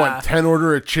was like, I want 10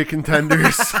 order of chicken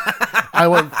tenders. I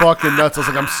went fucking nuts. I was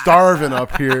like, I'm starving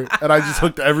up here, and I just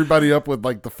hooked everybody up with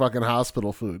like the fucking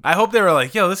hospital food. I hope they were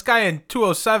like, yo, this guy in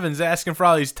 207's asking for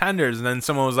all these tenders, and then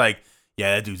someone was like,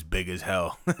 yeah, that dude's big as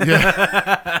hell.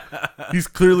 Yeah, he's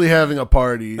clearly having a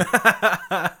party.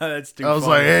 That's too. I was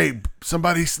like, hey,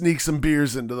 somebody sneak some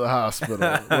beers into the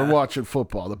hospital. We're watching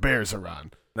football. The Bears are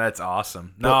on. That's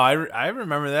awesome. No, I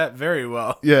remember that very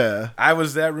well. Yeah. I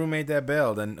was that roommate that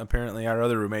bailed, and apparently our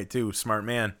other roommate too. Smart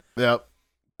man. Yep.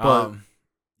 But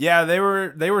yeah, they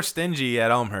were stingy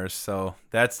at Elmhurst, so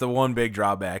that's the one big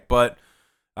drawback. But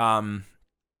I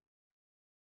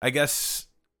guess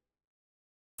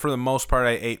for the most part,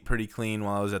 I ate pretty clean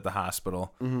while I was at the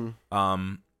hospital. Mm-hmm.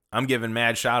 I'm giving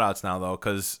mad shout outs now though,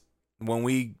 because while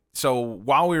we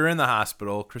were in the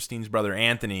hospital, Christine's brother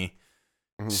Anthony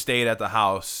stayed at the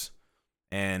house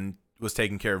and was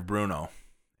taking care of Bruno,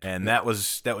 and that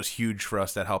was huge for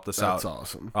us. That helped us out. That's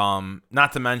awesome.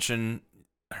 Not to mention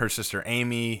her sister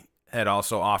Amy had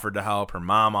also offered to help. Her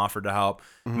mom offered to help.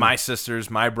 Mm-hmm. My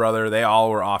sisters, my brother, they all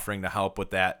were offering to help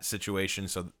with that situation.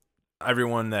 So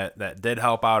everyone that did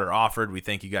help out or offered, we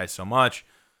thank you guys so much.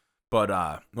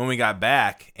 But when we got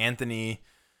back, Anthony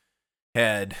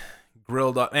had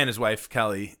grilled up, and his wife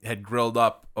Kelly had grilled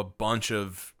up a bunch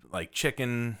of like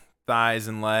chicken thighs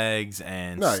and legs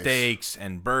and steaks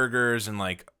and burgers and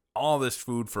like all this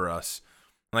food for us.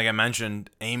 Like I mentioned,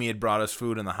 Amy had brought us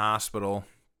food in the hospital.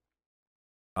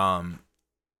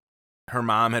 Her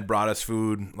mom had brought us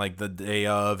food like the day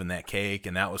of, and that cake,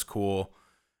 and that was cool.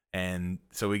 And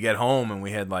so we get home and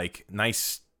we had like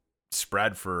nice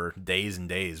spread for days and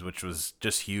days, which was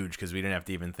just huge because we didn't have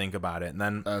to even think about it. And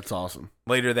then that's awesome.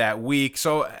 Later that week,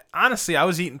 so honestly, I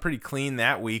was eating pretty clean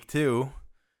that week too,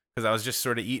 because I was just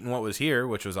sort of eating what was here,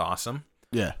 which was awesome.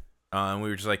 Yeah. And we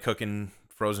were just like cooking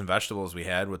frozen vegetables we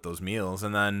had with those meals.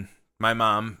 And then my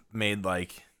mom made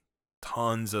like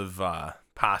tons of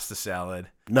pasta salad.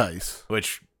 Nice.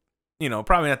 Which, you know,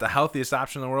 probably not the healthiest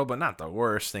option in the world, but not the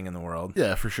worst thing in the world.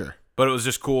 Yeah, for sure. But it was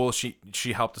just cool. She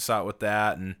helped us out with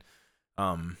that. And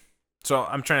so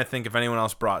I'm trying to think if anyone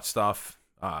else brought stuff.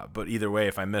 But either way,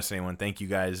 if I miss anyone, thank you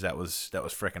guys. That was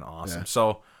freaking awesome. Yeah.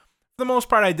 So for the most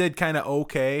part, I did kind of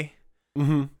okay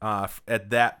at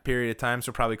that period of time.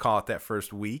 So probably call it that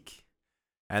first week.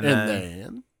 And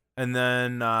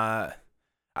then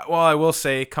well, I will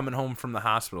say coming home from the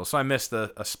hospital. So I missed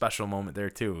a special moment there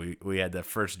too. We had the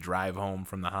first drive home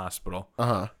from the hospital.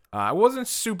 I wasn't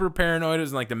super paranoid. It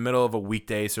was in like the middle of a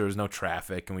weekday, so there was no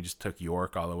traffic, and we just took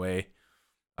York all the way.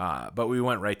 But we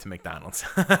went right to McDonald's.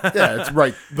 Yeah, it's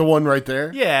right. The one right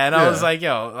there. Yeah, and I was like,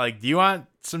 yo, like, do you want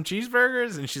some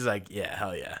cheeseburgers? And she's like, yeah,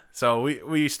 hell yeah. So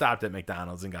we stopped at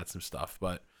McDonald's and got some stuff.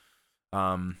 But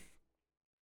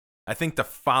I think the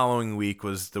following week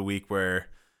was the week where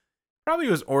probably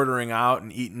was ordering out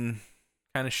and eating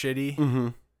kind of shitty.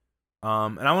 And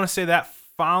I want to say that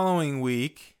following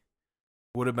week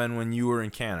would have been when you were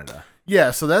in Canada.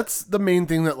 Yeah, so that's the main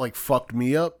thing that like fucked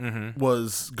me up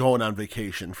was going on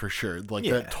vacation for sure. Like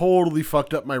that totally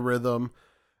fucked up my rhythm.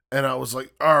 And I was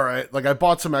like, all right, like I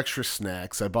bought some extra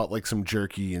snacks. I bought like some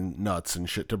jerky and nuts and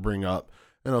shit to bring up.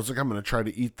 And I was like, I'm going to try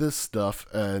to eat this stuff.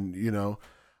 And, you know,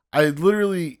 I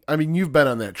mean, you've been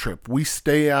on that trip. We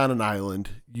stay on an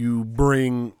island. You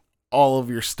bring all of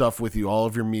your stuff with you, all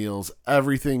of your meals.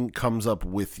 Everything comes up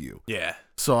with you. Yeah.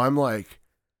 So I'm like,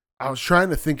 I was trying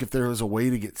to think if there was a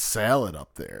way to get salad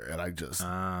up there, and I just,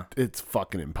 it's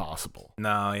fucking impossible.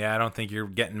 No, yeah, I don't think you're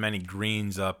getting many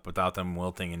greens up without them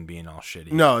wilting and being all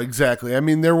shitty. No, exactly. I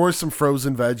mean, there were some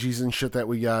frozen veggies and shit that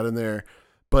we got in there,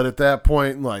 but at that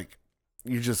point, like,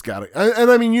 you just gotta, and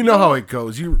I mean, you know how it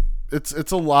goes.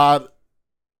 It's a lot.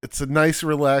 It's a nice,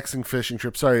 relaxing fishing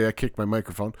trip. Sorry, I kicked my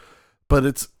microphone, but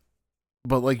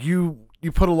like you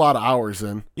put a lot of hours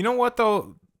in. You know what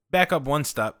though? Back up one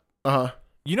step.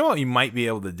 You know what you might be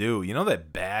able to do? You know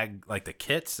that bag, like the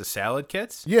kits, the salad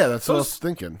kits? Yeah, that's what I was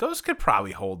thinking. Those could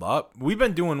probably hold up. We've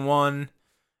been doing one.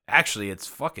 Actually, it's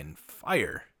fucking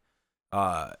fire.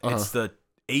 It's the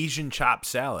Asian chopped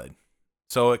salad.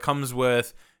 So it comes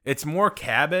with, it's more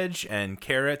cabbage and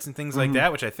carrots and things like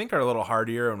that, which I think are a little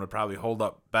hardier and would probably hold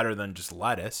up better than just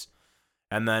lettuce.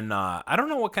 And then I don't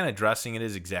know what kind of dressing it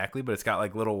is exactly, but it's got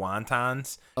like little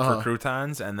wontons for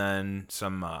croutons and then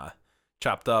some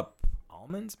chopped up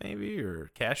almonds maybe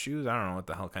or cashews. I don't know what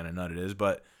the hell kind of nut it is,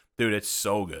 but dude, it's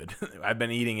so good. I've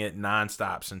been eating it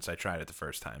nonstop since I tried it the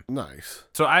first time. Nice.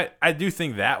 So I do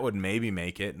think that would maybe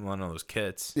make it in one of those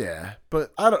kits. Yeah,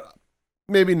 but I don't.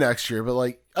 Maybe next year, but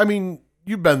like, I mean,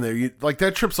 you've been there. Like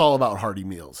that trip's all about hearty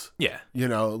meals. Yeah. You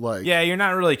know, like you're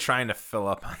not really trying to fill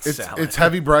up on salad. It's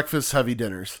heavy breakfast, heavy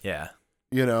dinners. Yeah.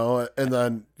 You know, and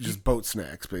then just boat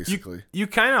snacks basically. You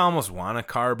kind of almost want to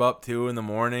carb up too in the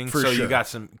morning, so sure. You got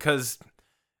some because.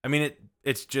 I mean,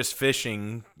 it's just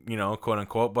fishing, you know, quote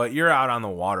unquote, but you're out on the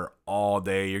water all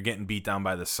day. You're getting beat down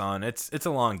by the sun. It's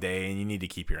a long day, and you need to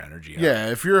keep your energy up.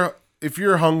 Yeah, if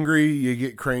you're hungry, you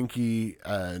get cranky,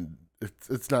 and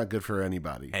it's not good for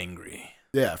anybody. Angry.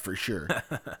 Yeah, for sure.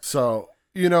 So,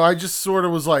 you know, I just sort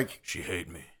of was like, she hate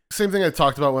me. Same thing I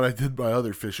talked about when I did my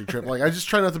other fishing trip. Like, I just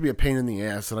try not to be a pain in the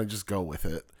ass, and I just go with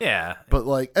it. Yeah. But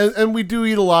like, and we do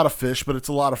eat a lot of fish, but it's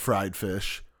a lot of fried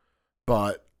fish.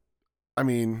 But I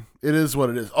mean, it is what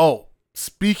it is. Oh,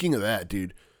 speaking of that,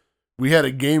 dude, we had a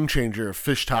game changer of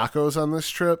fish tacos on this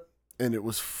trip, and it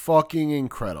was fucking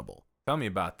incredible. Tell me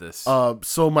about this.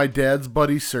 So my dad's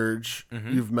buddy Serge,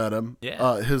 you've met him.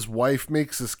 Yeah. His wife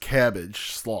makes this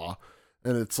cabbage slaw,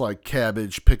 and it's like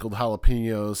cabbage, pickled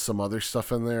jalapenos, some other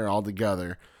stuff in there all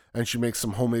together, and she makes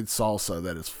some homemade salsa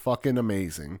that is fucking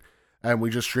amazing. And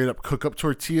we just straight up cook up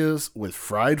tortillas with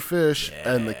fried fish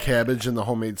and the cabbage and the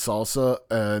homemade salsa.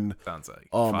 And sounds like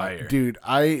fire. Dude,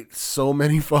 I ate so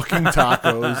many fucking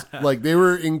tacos. Like, they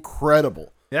were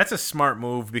incredible. That's a smart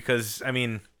move because, I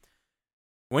mean,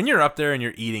 when you're up there and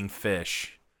you're eating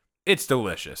fish, it's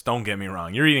delicious. Don't get me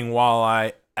wrong. You're eating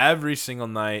walleye every single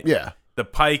night. Yeah. The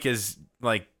pike is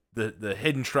like the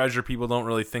hidden treasure people don't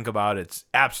really think about. It's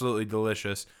absolutely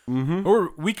delicious. Mm-hmm.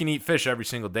 Or we can eat fish every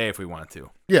single day if we want to.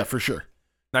 Yeah, for sure.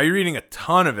 Now you're eating a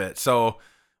ton of it, so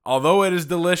although it is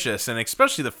delicious, and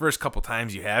especially the first couple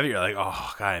times you have it, you're like,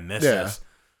 oh god, I miss this.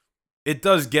 It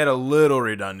does get a little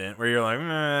redundant where you're like,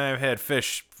 I've had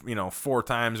fish, 4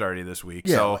 times already this week.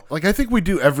 Yeah, So like I think we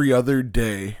do every other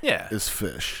day. Yeah. Is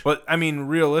fish. But I mean,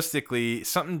 realistically,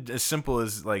 something as simple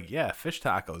as fish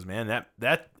tacos, man,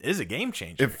 that is a game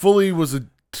changer. It fully was a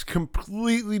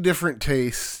completely different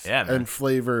taste and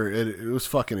flavor. It was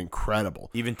fucking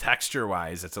incredible. Even texture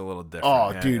wise, it's a little different.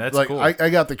 Oh, man. dude, that's like cool. I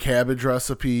got the cabbage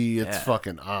recipe. It's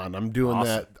fucking on. I'm doing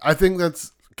awesome. that. I think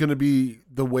that's gonna be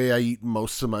the way I eat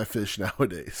most of my fish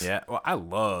nowadays. Yeah, well, I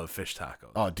love fish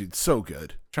tacos. Oh, dude, so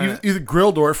good. Trying to- Either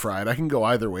grilled or fried. I can go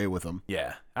either way with them.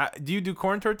 Yeah. Do you do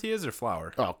corn tortillas or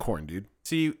flour? Oh, corn, dude.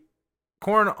 See,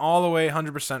 corn all the way,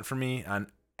 100% for me on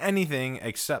anything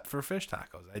except for fish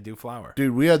tacos. I do flour.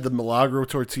 Dude, we had the Milagro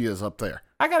tortillas up there.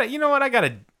 I gotta. You know what? I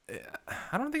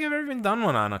don't think I've ever even done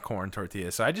one on a corn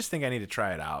tortilla, so I just think I need to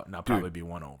try it out, and I'll probably be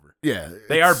won over. Yeah,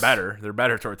 they are better. They're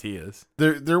better tortillas.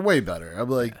 They're way better. I'm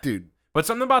like, dude. But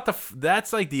something about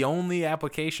that's like the only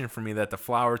application for me that the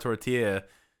flour tortilla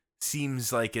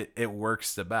seems like it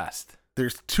works the best.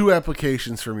 There's 2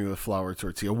 applications for me with flour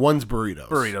tortilla. One's burritos.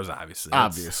 Burritos, obviously.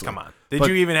 Obviously. Come on. Did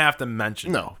you even have to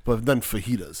mention? No, but then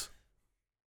fajitas.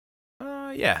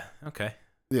 Yeah. Okay.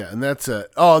 Yeah, and that's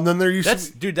it. Oh, and then there used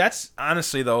to be... Dude, that's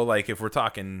honestly though, like if we're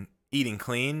talking eating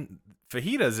clean,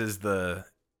 fajitas is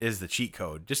the cheat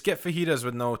code. Just get fajitas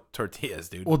with no tortillas,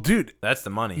 dude. Well, dude, that's the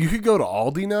money. You could go to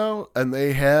Aldi now, and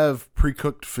they have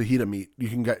pre-cooked fajita meat. You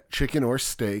can get chicken or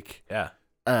steak. Yeah.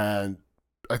 And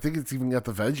I think it's even got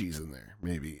the veggies in there,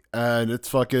 maybe. And it's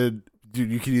fucking... Dude,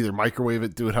 you could either microwave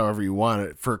it, do it however you want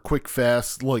it. For a quick,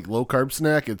 fast, like low-carb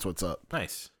snack, it's what's up.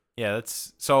 Nice. Yeah,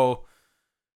 that's... So...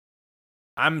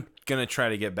 I'm gonna try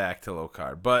to get back to low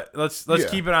carb, but let's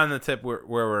keep it on the tip where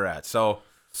we're at. So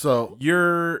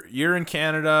you're in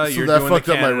Canada. So you're doing the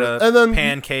Canada and then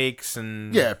pancakes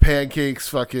and pancakes,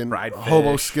 fucking fried fish.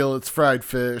 Hobo skillets, fried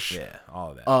fish,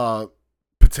 all of that.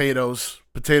 Potatoes.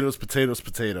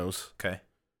 Okay,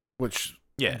 which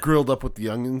grilled up with the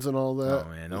onions and all that. Oh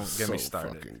man, don't get me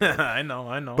started. I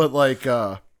know. But like,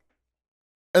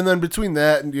 and then between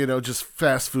that and, just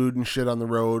fast food and shit on the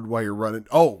road while you're running.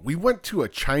 Oh, we went to a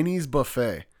Chinese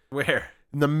buffet. Where?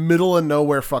 In the middle of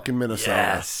nowhere, fucking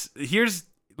Minnesota. Yes.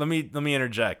 Let me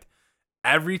interject.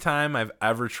 Every time I've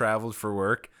ever traveled for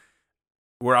work,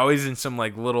 we're always in some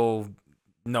like little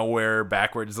nowhere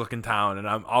backwards looking town. And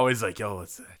I'm always like, yo,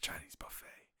 it's a Chinese buffet.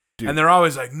 Dude. And they're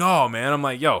always like, no, man. I'm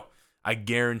like, yo, I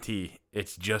guarantee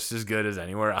it's just as good as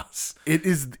anywhere else. It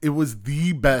was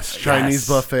the best Chinese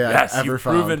buffet I've ever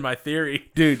found. You've proven my theory.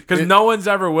 Dude. Because no one's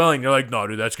ever willing. They're like, no,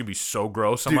 dude, that's going to be so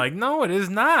gross. I'm like, no, it is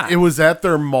not. It was at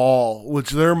their mall,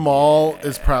 which their mall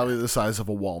is probably the size of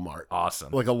a Walmart.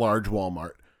 Awesome. Like a large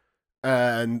Walmart.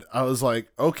 And I was like,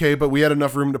 okay, but we had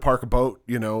enough room to park a boat,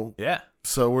 Yeah.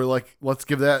 So we're like, let's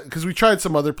give that. Because we tried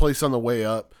some other place on the way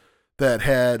up that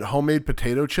had homemade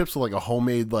potato chips, like a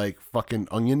homemade like fucking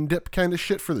onion dip kind of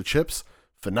shit for the chips.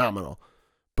 Phenomenal.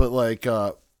 But like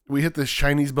we hit this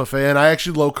Chinese buffet and I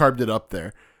actually low carbed it up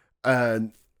there.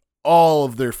 And all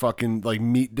of their fucking like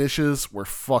meat dishes were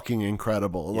fucking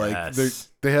incredible. Yes. Like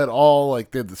they had all like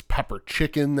they had this pepper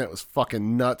chicken that was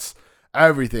fucking nuts.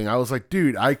 Everything. I was like,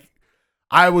 dude,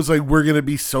 I was like, we're gonna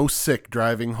be so sick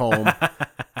driving home.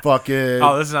 Fucking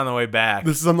Oh, this is on the way back.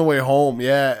 This is on the way home,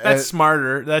 yeah. That's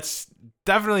smarter. That's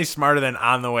definitely smarter than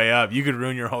on the way up. You could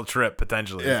ruin your whole trip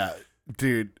potentially. Yeah,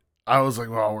 dude. I was like,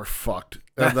 well, we're fucked.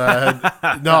 And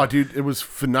then, no, dude, it was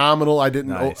phenomenal. I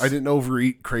didn't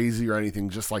overeat crazy or anything.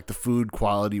 Just like the food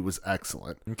quality was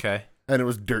excellent. Okay. And it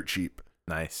was dirt cheap.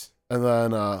 Nice. And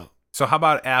then, so how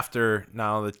about after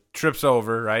now the trip's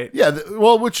over, right? Yeah.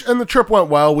 The trip went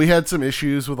well. We had some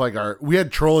issues with we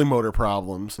had trolling motor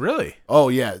problems. Really? Oh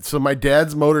yeah. So my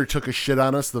dad's motor took a shit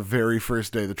on us the very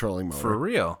first day, the trolling motor. For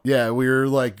real? Yeah. We were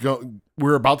like, we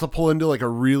were about to pull into like a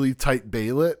really tight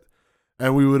baylet.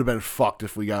 And we would have been fucked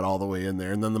if we got all the way in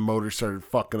there. And then the motor started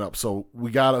fucking up. So we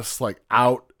got us like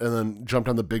out and then jumped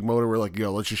on the big motor. We're like,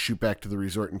 yo, let's just shoot back to the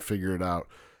resort and figure it out.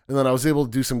 And then I was able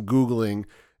to do some Googling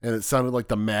and it sounded like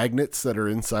the magnets that are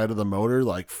inside of the motor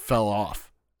like fell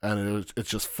off and it's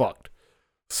just fucked.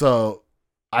 So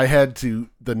I had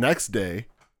to, the next day,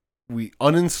 we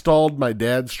uninstalled my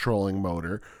dad's trolling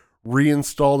motor,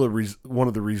 reinstalled one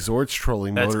of the resort's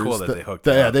trolling motors. That's cool that they hooked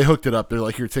it up. Yeah, they hooked it up. They're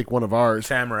like, here, take one of ours.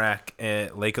 Tamarack,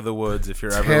 Lake of the Woods, if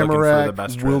you're ever looking for the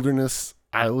best trip. Wilderness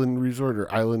Island Resort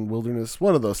or Island Wilderness,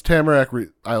 one of those. Tamarack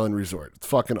Island Resort. It's a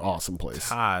fucking awesome place.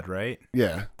 Todd, right?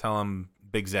 Yeah. Tell him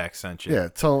Big Zach sent you. Yeah,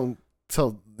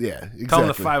 yeah, exactly. Tell him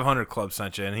the 500 Club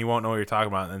sent you, and he won't know what you're talking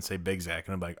about, and then say Big Zach,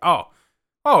 and I'm like, oh,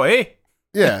 eh?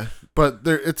 Yeah, but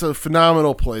it's a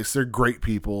phenomenal place. They're great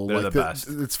people. They're the best.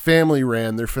 It's family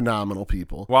ran. They're phenomenal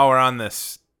people. While we're on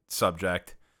this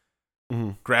subject,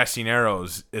 Grassy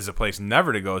Narrows is a place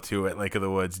never to go to at Lake of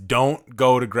the Woods. Don't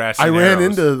go to Grassy I Narrows. ran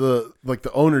into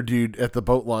the owner dude at the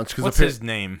boat launch. What's his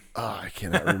name? Oh, I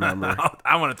cannot remember.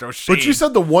 I want to throw shade. But you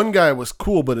said the one guy was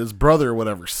cool, but his brother or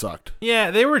whatever sucked.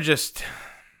 Yeah, they were just...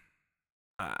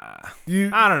 I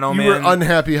don't know, man. You were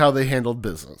unhappy how they handled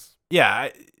business. Yeah,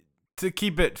 to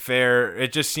keep it fair,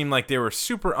 it just seemed like they were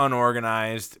super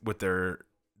unorganized with their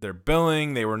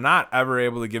billing. They were not ever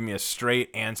able to give me a straight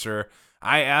answer.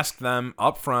 I asked them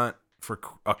up front for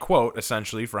a quote,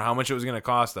 essentially, for how much it was going to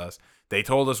cost us. They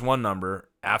told us one number.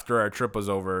 After our trip was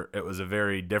over, it was a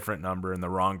very different number in the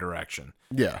wrong direction.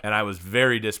 Yeah. And I was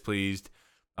very displeased.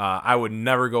 I would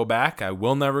never go back. I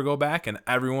will never go back. And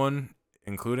everyone,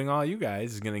 including all you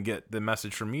guys, is going to get the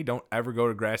message from me. Don't ever go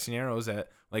to Grassy Narrows at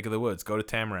Lake of the Woods. Go to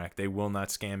Tamarack. They will not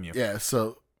scam you. Yeah,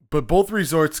 but both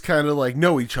resorts kind of like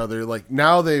know each other. Like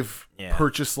now they've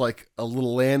purchased like a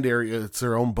little land area. It's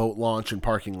their own boat launch and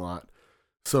parking lot.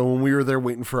 So when we were there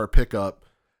waiting for our pickup,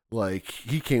 like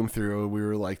he came through and we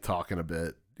were like talking a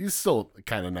bit. He's still a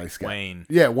kind of nice guy. Wayne.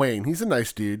 Yeah, Wayne. He's a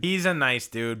nice dude. He's a nice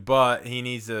dude, but he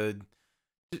needs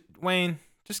Wayne,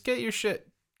 just get your shit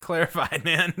clarified,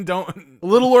 man. Don't. A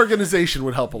little organization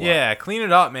would help a lot. Yeah, clean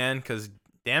it up, man, because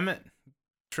damn it,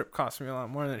 trip cost me a lot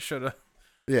more than it should have.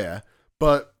 Yeah,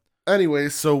 but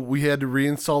anyways, so we had to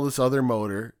reinstall this other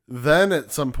motor. Then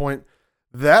at some point,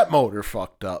 that motor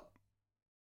fucked up.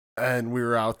 And we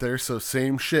were out there, so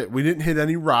same shit. We didn't hit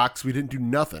any rocks. We didn't do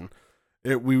nothing.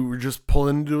 We were just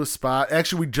pulling into a spot.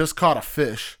 Actually, we just caught a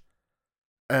fish.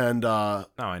 And now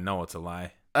I know it's a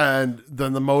lie. And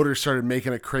then the motor started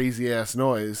making a crazy-ass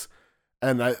noise.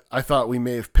 And I thought we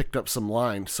may have picked up some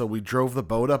line. So we drove the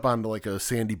boat up onto like a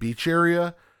sandy beach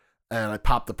area. And I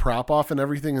popped the prop off and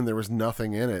everything, and there was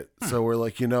nothing in it. So we're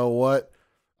like, you know what?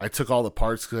 I took all the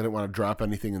parts because I didn't want to drop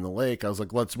anything in the lake. I was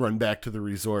like, let's run back to the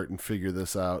resort and figure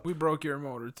this out. We broke your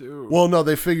motor, too. Well, no,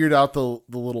 they figured out the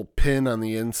little pin on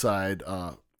the inside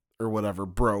or whatever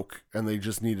broke, and they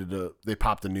just they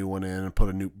popped a new one in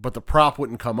and but the prop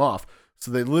wouldn't come off. So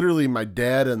they literally, my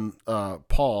dad and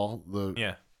Paul,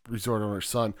 the resort owner's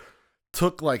son,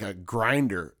 took like a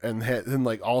grinder and had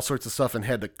like all sorts of stuff and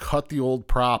had to cut the old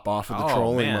prop off of the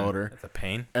trolling motor. That's a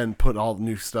pain. And put all the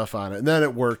new stuff on it. And then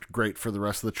it worked great for the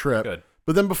rest of the trip. Good.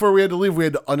 But then before we had to leave, we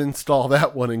had to uninstall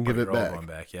that one and give it back. One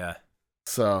back, yeah.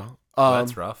 So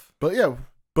that's rough. But yeah,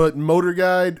 Motor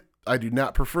Guide, I do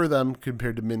not prefer them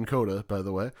compared to Minn Kota, by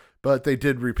the way. But they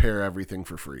did repair everything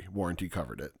for free. Warranty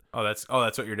covered it. Oh, that's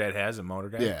what your dad has, a Motor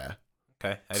Guide? Yeah.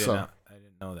 Okay. I didn't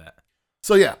know that.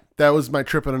 So yeah, that was my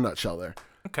trip in a nutshell there.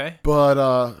 Okay.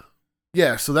 But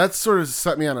yeah, so that sort of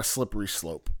set me on a slippery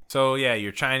slope. So yeah,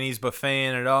 you're Chinese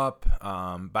buffeting it up.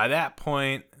 By that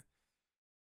point,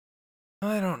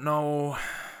 I don't know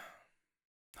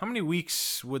how many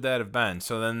weeks would that have been.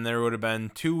 So then there would have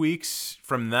been 2 weeks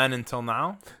from then until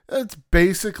now. It's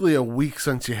basically a week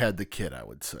since you had the kid, I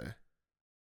would say,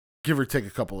 give or take a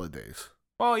couple of days.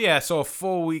 Well, yeah, so a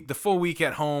full week, the full week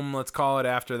at home, let's call it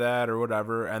after that or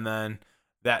whatever, and then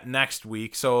that next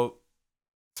week. So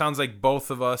sounds like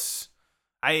both of us,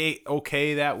 I ate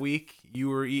okay that week. You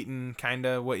were eating kind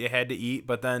of what you had to eat,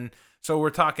 but then, so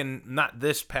we're talking not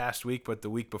this past week, but the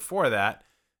week before that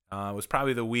was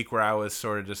probably the week where I was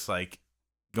sort of just like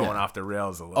going off the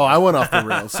rails a little. Oh, I went off the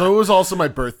rails. So it was also my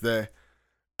birthday,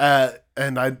 and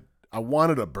I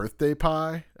wanted a birthday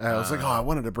pie. And I was like, I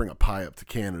wanted to bring a pie up to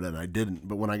Canada, and I didn't.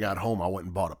 But when I got home, I went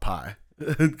and bought a pie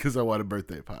because I wanted a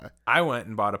birthday pie. I went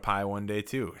and bought a pie one day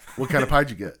too. What kind of pie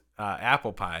did you get?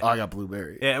 Apple pie. Oh, I got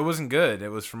blueberry. Yeah, it wasn't good. It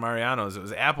was from Mariano's. It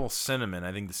was apple cinnamon.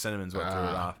 I think the cinnamon's what threw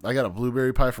it off. I got a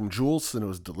blueberry pie from Jules, and it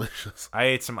was delicious. I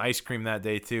ate some ice cream that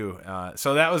day too.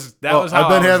 So that was how I've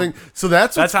been having. So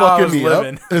that's what's how I fucking was me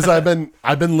living. up. Is I've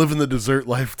been living the dessert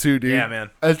life too, dude. Yeah, man.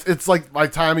 It's like my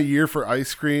time of year for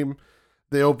ice cream.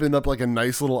 They opened up like a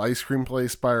nice little ice cream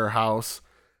place by our house,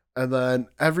 and then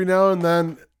every now and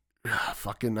then, I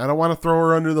don't want to throw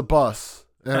her under the bus,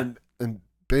 and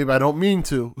babe, I don't mean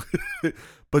to.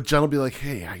 But Jen will be like,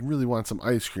 hey, I really want some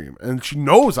ice cream. And she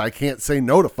knows I can't say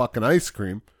no to fucking ice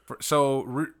cream.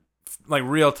 So, like,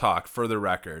 real talk for the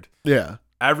record. Yeah.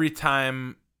 Every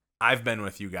time I've been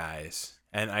with you guys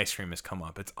and ice cream has come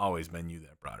up, it's always been you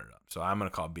that brought it up. So I'm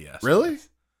going to call BS. Really?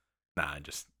 Nah,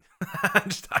 just... I'm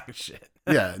just talking shit.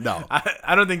 Yeah, no.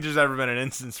 I don't think there's ever been an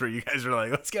instance where you guys are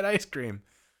like, let's get ice cream.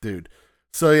 Dude.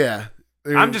 So, yeah.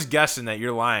 I'm just guessing that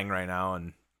you're lying right now.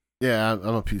 And yeah,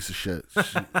 I'm a piece of shit.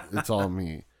 It's all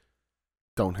me.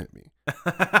 Don't hit me.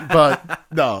 But,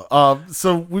 no.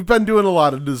 So, we've been doing a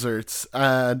lot of desserts.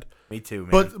 And me too,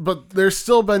 man. But I've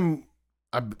still been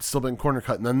corner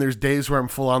cutting. Then there's days where I'm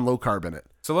full on low carb in it.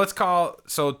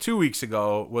 So 2 weeks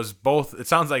ago was both, it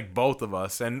sounds like both of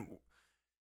us, and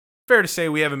fair to say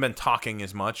we haven't been talking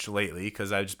as much lately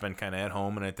because I've just been kind of at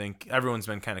home, and I think everyone's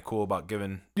been kind of cool about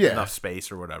giving enough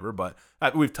space or whatever, but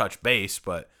we've touched base,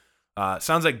 but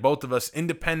sounds like both of us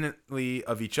independently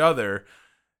of each other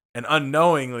and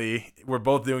unknowingly we're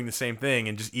both doing the same thing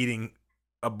and just eating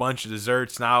a bunch of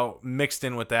desserts. Now mixed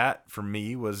in with that for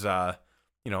me was,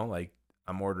 like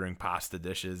I'm ordering pasta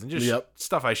dishes and just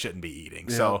stuff I shouldn't be eating.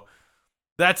 Yep. So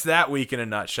that's that week in a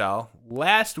nutshell.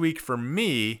 Last week for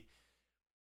me,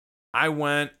 I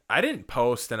didn't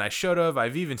post, and I should have.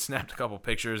 I've even snapped a couple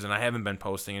pictures, and I haven't been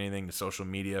posting anything to social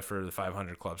media for the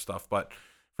 500 Club stuff. But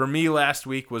for me, last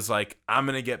week was like, I'm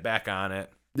going to get back on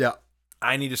it. Yeah.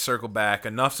 I need to circle back.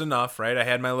 Enough's enough, right? I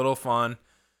had my little fun.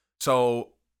 So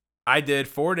I did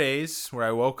 4 days where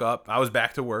I woke up. I was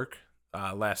back to work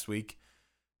last week.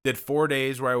 Did 4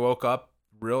 days where I woke up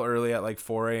real early at like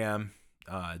 4 a.m.,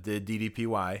 did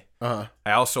DDPY. Uh-huh.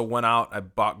 I also went out, I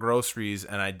bought groceries,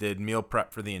 and I did meal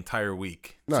prep for the entire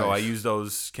week. Nice. So I used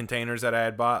those containers that I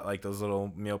had bought, like those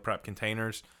little meal prep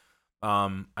containers.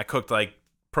 I cooked like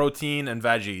protein and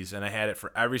veggies, and I had it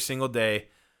for every single day.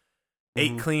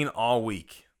 Ate clean all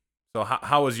week. So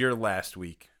how was your last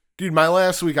week? Dude, my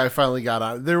last week I finally got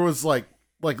out. There was like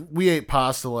we ate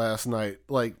pasta last night.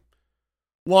 Like,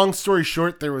 long story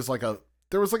short, there was like a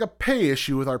pay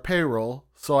issue with our payroll,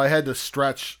 so I had to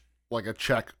stretch like a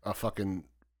check a fucking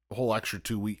whole extra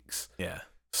 2 weeks. Yeah.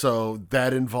 So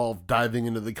that involved diving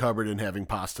into the cupboard and having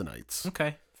pasta nights.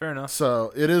 Okay, fair enough.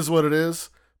 So it is what it is,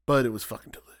 but it was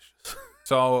fucking delicious.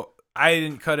 So I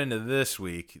didn't cut into this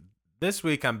week. This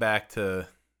week I'm back to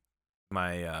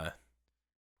my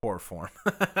poor form.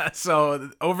 So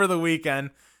over the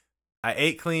weekend, I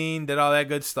ate clean, did all that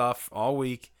good stuff all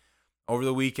week. Over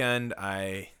the weekend,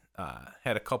 I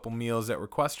had a couple meals that were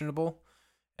questionable,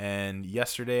 and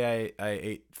yesterday I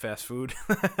ate fast food,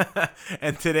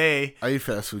 and today I ate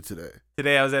fast food today.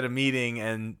 Today I was at a meeting,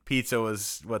 and pizza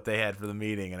was what they had for the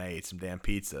meeting, and I ate some damn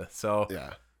pizza. So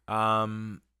yeah,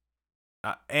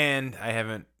 and I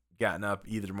haven't gotten up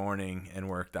either morning and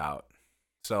worked out.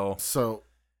 So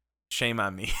shame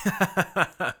on me,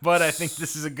 but I think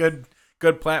this is a good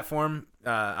platform.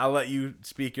 I'll let you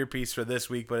speak your piece for this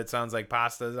week, but it sounds like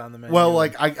pasta's on the menu. Well,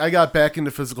 like I got back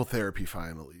into physical therapy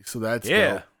finally, so that's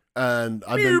dope. And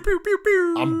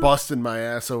I'm busting my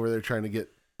ass over there trying to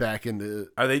get back into.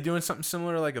 Are they doing something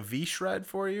similar, like a V shred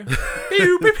for you?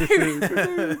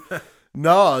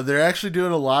 No, they're actually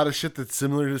doing a lot of shit that's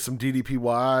similar to some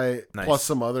DDPY plus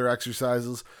some other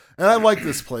exercises. And I like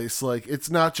this place. Like, it's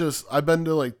not just, I've been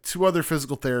to like 2 other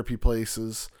physical therapy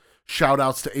places. Shout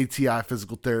outs to ATI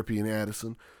Physical Therapy in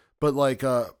Addison. But like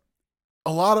I've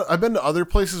been to other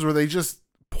places where they just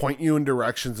point you in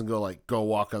directions and go like, go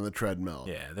walk on the treadmill.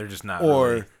 Yeah, they're just not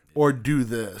or do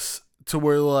this. To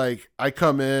where like I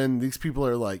come in, these people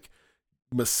are like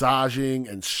massaging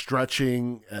and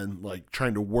stretching and like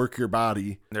trying to work your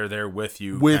body. They're there with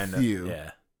you.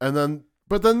 Yeah.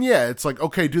 But then it's like,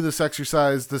 okay, do this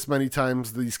exercise this many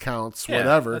times, these counts,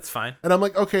 whatever. That's fine. And I'm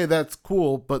like, okay, that's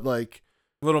cool, but like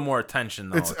a little more attention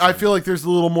though. I feel like there's a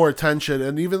little more attention.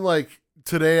 And even like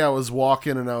today I was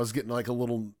walking and I was getting like a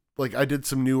little, like I did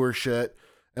some newer shit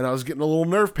and I was getting a little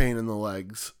nerve pain in the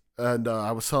legs. And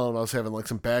I was telling them I was having like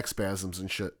some back spasms and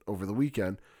shit over the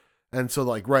weekend. And so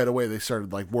like right away they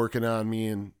started like working on me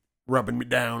and rubbing me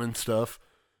down and stuff.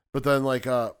 But then like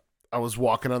I was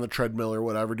walking on the treadmill or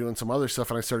whatever, doing some other stuff,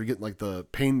 and I started getting like the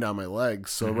pain down my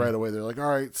legs. So right away they're like, all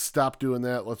right, stop doing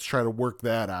that. Let's try to work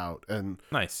that out and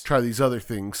try these other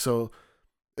things. So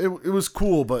it was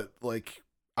cool, but like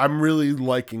I'm really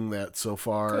liking that so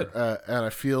far. And I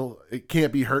feel it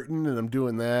can't be hurting, and I'm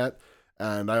doing that.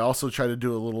 And I also try to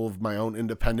do a little of my own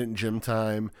independent gym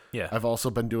time. Yeah. I've also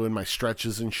been doing my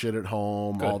stretches and shit at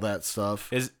home, all that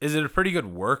stuff. Is it a pretty good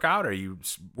workout? Are you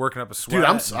working up a sweat?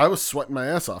 Dude, I was sweating my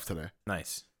ass off today.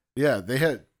 Nice. Yeah,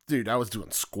 I was doing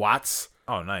squats.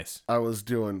 Oh, nice. I was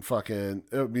doing walking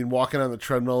on the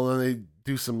treadmill, and then they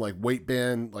do some like weight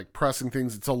band, like pressing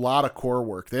things. It's a lot of core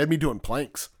work. They had me doing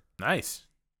planks. Nice.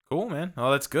 Cool, man.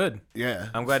 Oh, that's good. Yeah.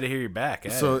 I'm glad to hear you're back.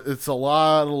 So it's a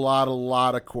lot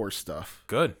of core stuff.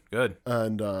 Good.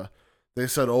 And They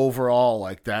said overall,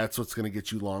 like, that's what's going to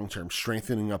get you long term,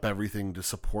 strengthening up everything to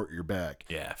support your back.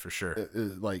 Yeah, for sure.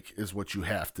 Is what you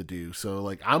have to do. So,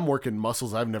 like, I'm working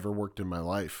muscles I've never worked in my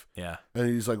life. Yeah. And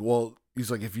he's like, well, he's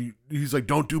like,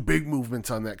 don't do big movements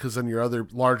on that because then your other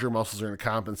larger muscles are going to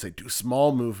compensate. Do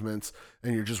small movements,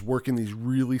 and you're just working these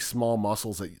really small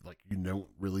muscles that you don't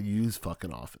really use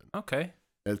fucking often. Okay.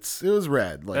 It was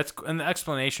rad. Like, and the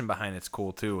explanation behind it's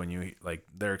cool too. When you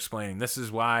they're explaining this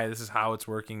is why, this is how it's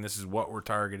working, this is what we're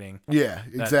targeting. Yeah,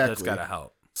 exactly. That's gotta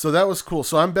help. So that was cool.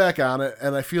 So I'm back on it,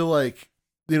 and I feel like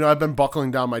I've been buckling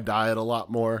down my diet a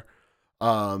lot more.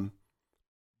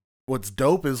 What's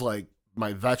dope is like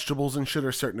my vegetables and shit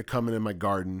are starting to come in my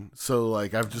garden. So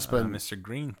like I've just been Mr.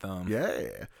 Green Thumb.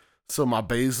 Yeah. So my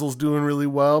basil's doing really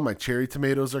well. My cherry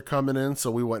tomatoes are coming in. So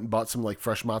we went and bought some like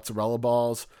fresh mozzarella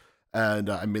balls. And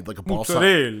I made like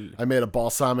I made a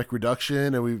balsamic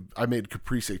reduction, and I made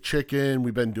caprese chicken.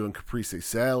 We've been doing caprese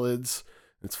salads.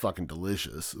 It's fucking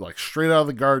delicious. Like straight out of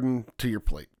the garden to your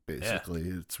plate, basically.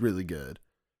 Yeah. It's really good.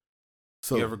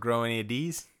 So you ever grow any of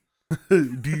these?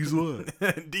 These what?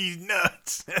 These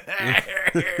nuts.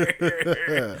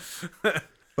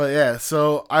 But yeah,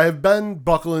 so I've been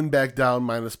buckling back down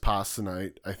minus pasta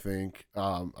night, I think.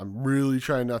 I'm really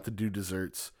trying not to do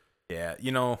desserts. Yeah,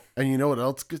 And you know what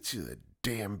else gets you? The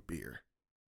damn beer.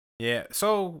 Yeah,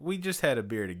 so we just had a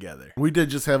beer together. We did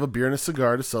just have a beer and a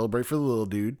cigar to celebrate for the little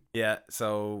dude. Yeah,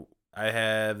 so I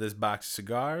have this box of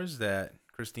cigars that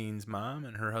Christine's mom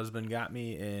and her husband got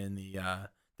me in the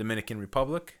Dominican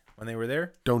Republic when they were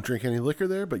there. Don't drink any liquor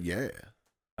there, but yeah.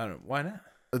 I don't. Why not?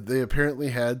 They apparently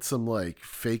had some like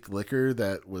fake liquor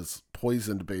that was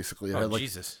poisoned. Basically,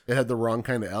 Jesus! It had the wrong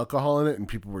kind of alcohol in it, and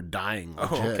people were dying.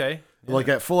 Legit. Oh, okay. Yeah. Like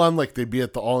at full on, like they'd be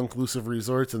at the all-inclusive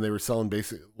resorts, and they were selling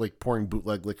pouring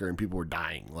bootleg liquor, and people were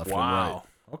dying left and right. Wow.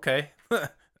 Okay.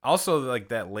 Also, like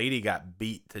that lady got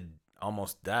beat to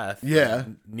almost death. Yeah.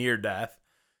 Near death.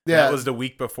 Yeah. That was the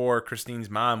week before Christine's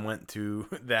mom went to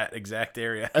that exact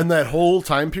area. And that whole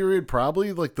time period,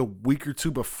 probably like the week or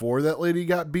two before that lady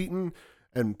got beaten,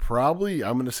 and probably,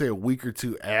 I'm going to say a week or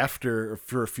two after,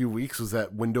 for a few weeks, was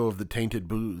that window of the tainted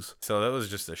booze. So that was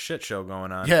just a shit show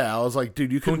going on. Yeah, I was like,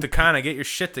 dude, you couldn't... Punta Cana, get your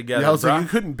shit together, Yeah, I was bro. like, you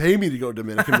couldn't pay me to go to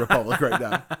Dominican Republic right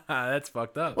now. That's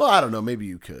fucked up. Well, I don't know. Maybe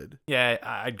you could. Yeah,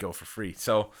 I'd go for free.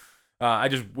 So I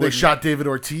just wouldn't... They shot David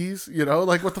Ortiz,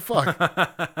 like, what the fuck?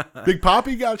 Big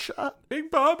Papi got shot?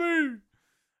 Big Papi!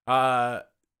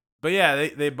 But yeah,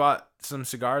 they bought some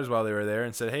cigars while they were there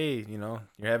and said, hey, you're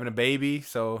having a baby,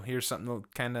 so here's something to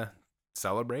kind of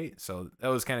celebrate. So that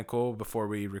was kind of cool. Before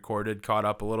we recorded, caught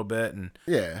up a little bit and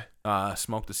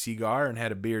smoked a cigar and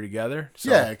had a beer together.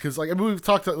 So. Yeah, because we've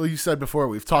talked, like you said before,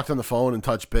 we've talked on the phone and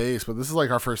touched base, but this is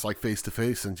like our first like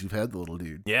face-to-face since you've had the little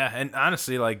dude. Yeah, and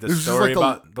honestly, like the story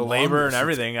about the labor and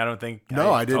everything, I don't think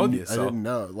I told you. So. I didn't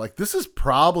know. Like this is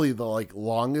probably the like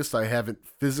longest I haven't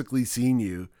physically seen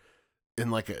you in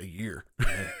like a year.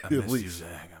 I miss you,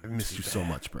 Zach. I missed you so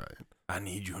much, Brian. I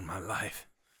need you in my life.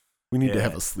 We need to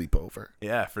have a sleepover.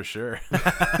 Yeah, for sure.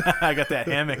 I got that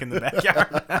hammock in the backyard.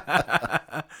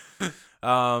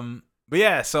 But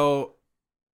yeah, so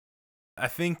I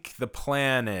think the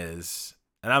plan is,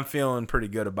 and I'm feeling pretty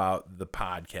good about the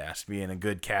podcast being a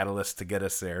good catalyst to get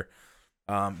us there.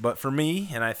 But for me,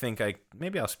 and I think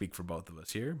maybe I'll speak for both of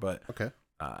us here, but okay.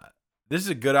 This is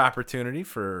a good opportunity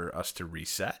for us to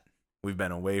reset. We've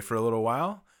been away for a little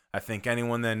while. I think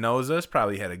anyone that knows us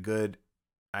probably had a good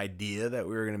idea that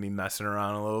we were going to be messing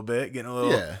around a little bit, getting a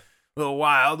little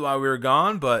wild while we were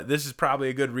gone, but this is probably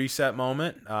a good reset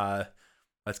moment.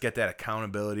 Let's get that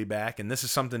accountability back. And this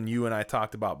is something you and I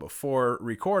talked about before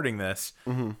recording this.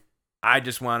 Mm-hmm. I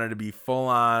just wanted to be full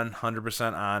on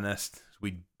 100% honest.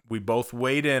 We both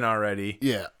weighed in already.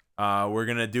 Yeah. We're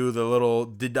going to do the little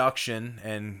deduction,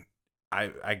 and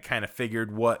I kind of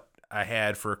figured what I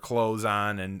had for clothes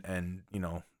on and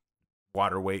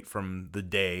water weight from the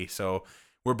day. So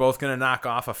we're both going to knock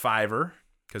off a $5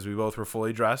 because we both were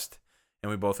fully dressed and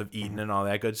we both have eaten and all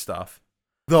that good stuff.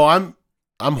 Though I'm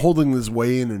holding this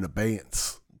weigh-in in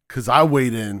abeyance because I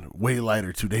weighed in way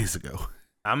lighter 2 days ago.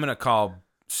 I'm going to call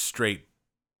straight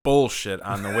bullshit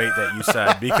on the weight that you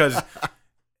said because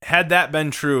had that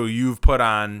been true, you've put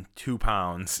on 2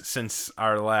 pounds since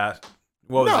our last...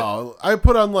 I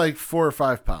put on like 4 or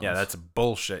 5 pounds. Yeah, that's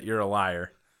bullshit. You're a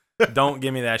liar. Don't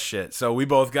give me that shit. So we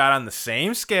both got on the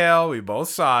same scale. We both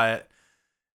saw it.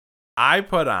 I have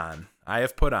put on,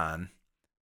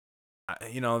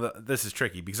 this is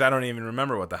tricky because I don't even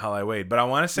remember what the hell I weighed, but I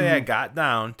want to say I got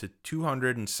down to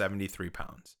 273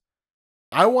 pounds.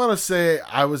 I want to say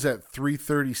I was at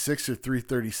 336 or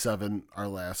 337 our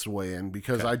last weigh-in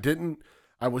because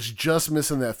I was just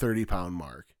missing that 30-pound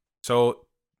mark. So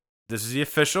this is the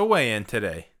official weigh-in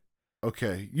today.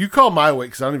 Okay. You call my weight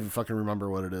because I don't even fucking remember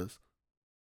what it is.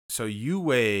 So you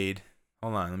weighed,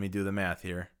 hold on, let me do the math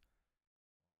here.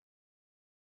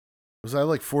 Was I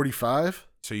like 45?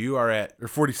 So you are at Or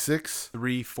 46?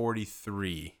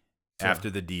 343 after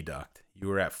the deduct. You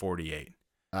were at 48.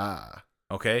 Ah.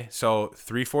 Okay, so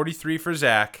 343 for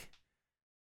Zach.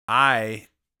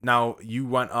 Now you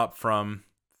went up from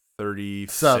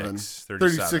 36.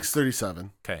 36,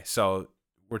 37. Okay, so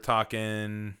we're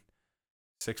talking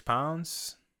 6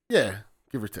 pounds? Yeah,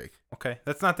 give or take. Okay,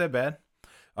 that's not that bad.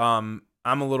 I'm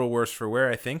a little worse for wear,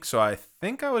 I think. So I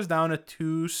think I was down at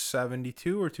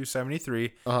 272 or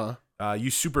 273. Uh-huh.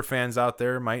 You super fans out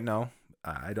there might know.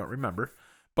 I don't remember.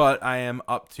 But I am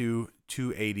up to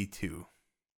 282.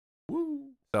 Woo.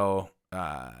 So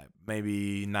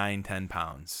maybe 9-10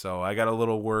 pounds. So I got a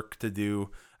little work to do.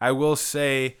 I will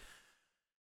say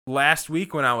last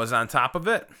week when I was on top of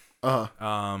it, that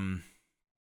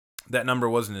number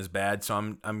wasn't as bad. So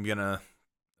I'm going to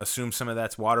assume some of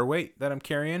that's water weight that I'm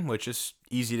carrying, which is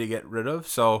easy to get rid of.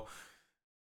 So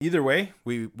either way,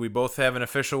 we both have an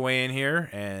official weigh in here,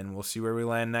 and we'll see where we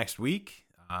land next week.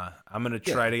 I'm going to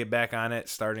try to get back on it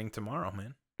starting tomorrow,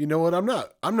 man. You know what? I'm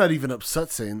not even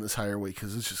upset saying this higher weight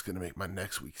because it's just going to make my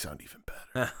next week sound even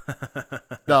better.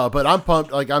 No, but I'm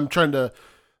pumped. Like I'm trying to,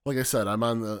 like I said, I'm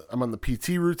on the PT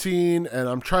routine, and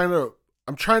I'm trying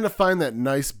to find that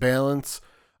nice balance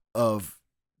of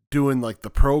doing like the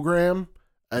program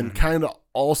and kind of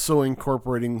also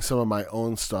incorporating some of my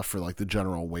own stuff for like the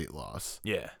general weight loss.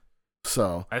 Yeah.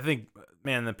 So I think,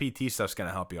 man, the PT stuff's going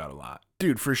to help you out a lot.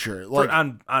 Dude, for sure. Like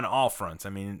on all fronts. I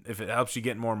mean, if it helps you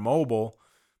get more mobile,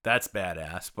 that's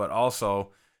badass. But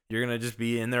also, you're going to just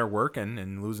be in there working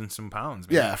and losing some pounds.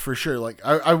 Man. Yeah, for sure. Like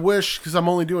I wish, because I'm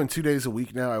only doing 2 days a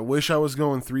week now, I wish I was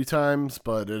going 3 times,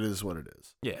 but it is what it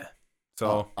is. Yeah.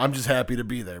 So I'm just happy to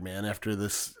be there, man, after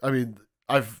this. I mean,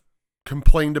 I've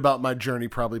complained about my journey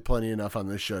probably plenty enough on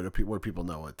this show to where people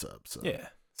know what's up. So yeah.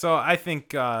 So I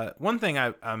think one thing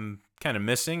I'm kind of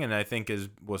missing, and I think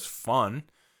was fun,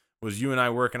 was you and I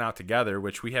working out together,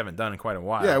 which we haven't done in quite a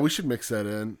while. Yeah, we should mix that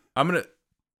in. I'm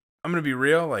gonna be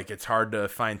real. Like, it's hard to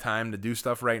find time to do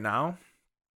stuff right now.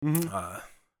 Mm-hmm.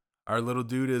 Our little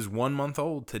dude is 1 month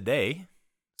old today,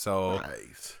 so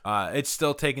nice. It's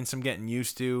still taking some getting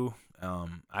used to.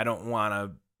 I don't want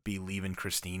to be leaving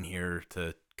Christine here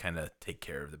to kind of take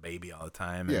care of the baby all the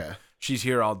time. And yeah. She's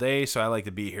here all day, so I like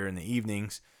to be here in the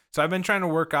evenings. So I've been trying to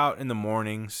work out in the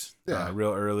mornings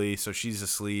real early, so she's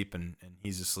asleep and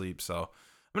he's asleep. So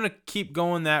I'm going to keep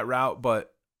going that route,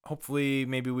 but hopefully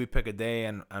maybe we pick a day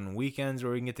on weekends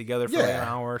where we can get together for like an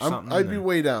hour or something. I'd be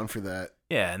way down for that.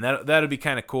 Yeah, and that'd be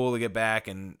kind of cool to get back,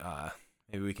 and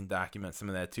maybe we can document some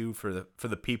of that too for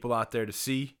the people out there to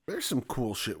see. There's some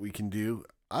cool shit we can do.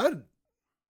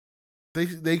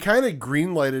 They kind of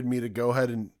green-lighted me to go ahead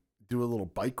and do a little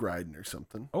bike riding or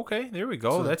something. Okay, there we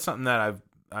go. So, that's something that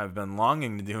I've been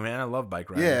longing to do, man. I love bike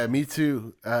riding. Yeah, me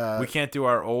too. We can't do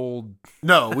our old.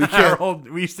 No, we can't.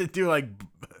 We used to do like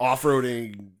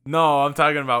off-roading. No, I'm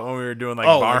talking about when we were doing like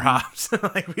bar hops.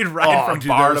 Like we'd ride from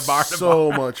bar to bar to bar.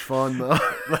 So much fun though.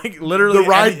 Like literally, the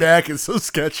ride back is so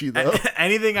sketchy though.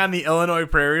 Anything on the Illinois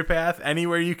Prairie Path,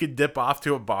 anywhere you could dip off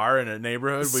to a bar in a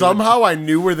neighborhood. Somehow I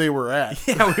knew where they were at.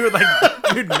 Yeah,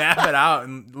 we'd map it out,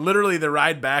 and literally the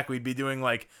ride back, we'd be doing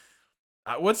like.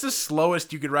 What's the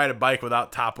slowest you could ride a bike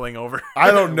without toppling over?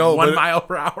 I don't know. 1 mile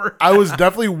per hour. I was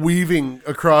definitely weaving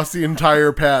across the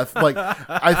entire path. Like,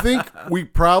 I think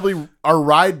our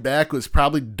ride back was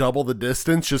probably double the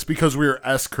distance just because we were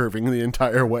S-curving the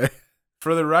entire way.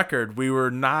 For the record, we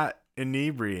were not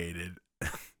inebriated.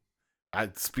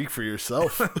 I'd speak for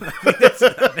yourself. I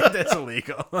think that's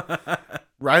illegal.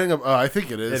 Riding up, I think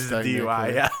it is. It's a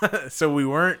DUI, yeah. So we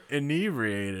weren't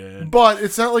inebriated. But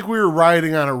it's not like we were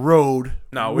riding on a road.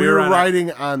 No, we were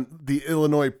riding on the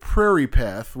Illinois Prairie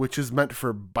Path, which is meant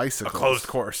for bicycles. A closed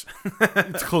course.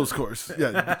 It's a closed course.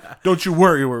 Yeah. Don't you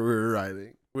worry where we were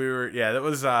riding. That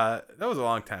was a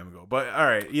long time ago. But all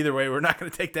right, either way, we're not going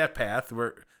to take that path.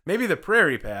 Maybe the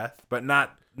Prairie Path, but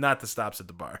not the stops at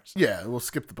the bars. Yeah, we'll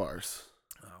skip the bars.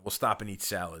 We'll stop and eat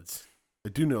salads. I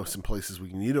do know some places we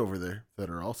can eat over there that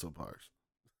are also bars.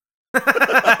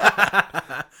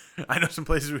 I know some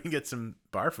places we can get some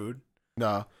bar food.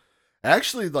 No.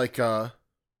 Actually, like, you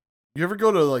ever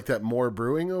go to, like, that Moore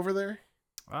Brewing over there?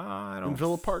 I don't. In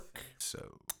Villa Park?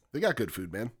 So. They got good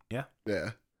food, man. Yeah.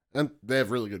 Yeah. And they have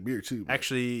really good beer, too. But.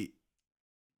 Actually,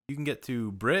 you can get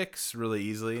to Bricks really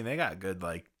easily, and they got good,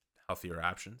 like, healthier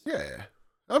options. Yeah.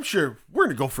 I'm sure we're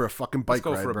going to go for a fucking bike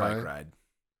ride, Let's go for a Brian. bike ride.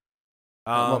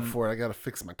 I'm up for it. I got to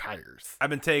fix my tires. I've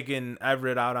been taking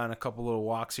Everett out on a couple little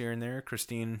walks here and there.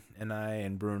 Christine and I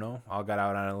and Bruno all got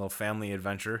out on a little family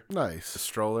adventure. Nice. The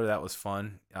stroller, that was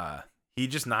fun. He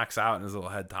just knocks out and his little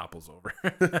head topples over.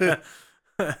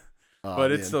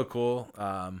 But it's still cool.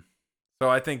 So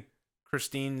I think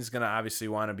Christine's going to obviously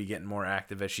want to be getting more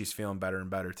active as she's feeling better and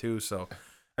better too. So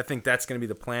I think that's going to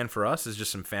be the plan for us, is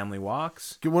just some family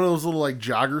walks. Get one of those little like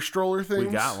jogger stroller things.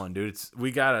 We got one, dude.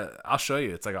 I'll show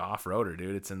you. It's like an off-roader,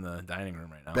 dude. It's in the dining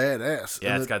room right now. Badass.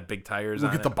 Yeah, it's got big tires on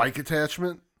it. We'll get the bike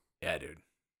attachment. Yeah, dude.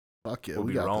 Fuck yeah, we'll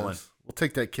we be got rolling. this. We'll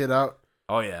take that kid out.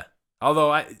 Oh yeah.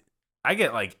 Although I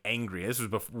get like angry. This was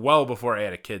well before I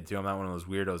had a kid too. I'm not one of those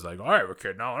weirdos like, all right, we're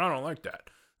kid. No, I don't like that.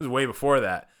 This is way before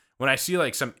that. When I see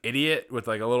like some idiot with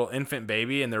like a little infant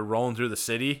baby and they're rolling through the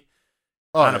city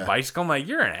on a bicycle, I'm like,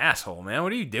 you're an asshole, man.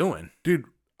 What are you doing? Dude,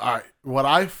 what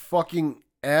I fucking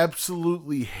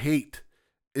absolutely hate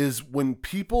is when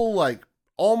people like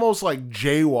almost like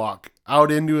jaywalk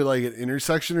out into like an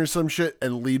intersection or some shit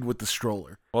and lead with the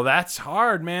stroller. Well, that's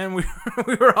hard, man. We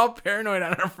were all paranoid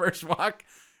on our first walk.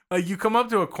 Like, you come up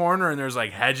to a corner and there's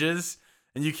like hedges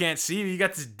and you can't see. You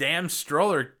got this damn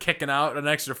stroller kicking out an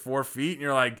extra 4 feet and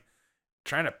you're like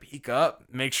trying to peek up,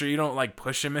 make sure you don't like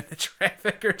push him into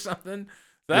traffic or something.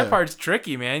 So that part's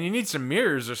tricky, man. You need some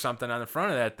mirrors or something on the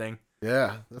front of that thing.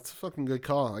 Yeah, that's a fucking good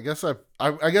call. I guess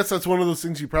that's one of those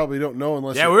things you probably don't know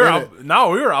unless we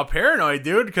were all paranoid,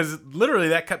 dude, because literally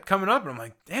that kept coming up, and I'm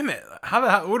like, damn it,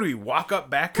 what do we walk up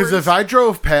backwards? Because if I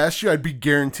drove past you, I'd be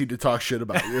guaranteed to talk shit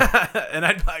about you, and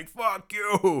I'd be like, fuck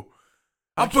you,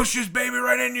 I'll push this baby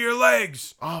right into your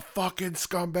legs. Oh, fucking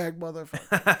scumbag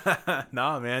motherfucker.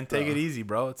 No, man, take it easy,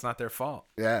 bro. It's not their fault.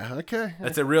 Yeah, okay.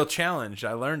 That's a real challenge.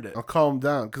 I learned it. I'll calm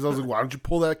down, because I was like, why don't you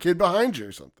pull that kid behind you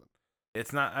or something?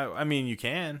 It's not. I mean, you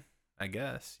can. I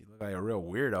guess you look like a real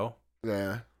weirdo.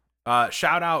 Yeah.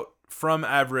 Shout out from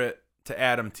Everett to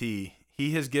Adam T.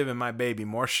 He has given my baby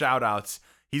more shout outs.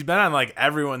 He's been on like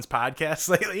everyone's podcast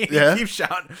lately. Yeah. He keeps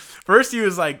shouting. First, he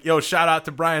was like, "Yo, shout out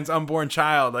to Brian's unborn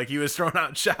child." Like he was throwing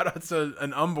out shout outs to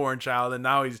an unborn child, and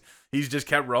now he's just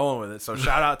kept rolling with it. So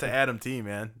shout out to Adam T.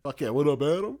 Man. Fuck yeah! What up,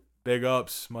 Adam? Big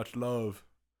ups, much love,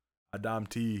 Adam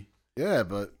T. Yeah,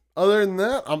 but. Other than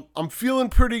that, I'm feeling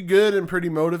pretty good and pretty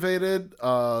motivated.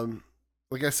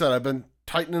 Like I said, I've been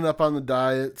tightening up on the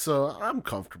diet, so I'm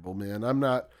comfortable, man. I'm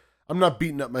not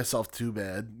beating up myself too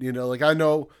bad. You know, like I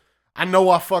know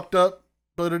I fucked up,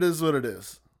 but it is what it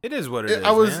is. It is what it is.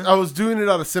 I was doing it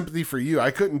out of sympathy for you.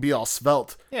 I couldn't be all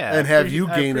svelte and have you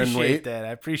gain in weight. I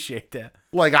appreciate that.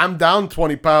 Like I'm down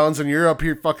 20 pounds and you're up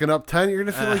here fucking up 10. You're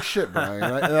gonna feel like shit, Brian.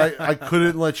 I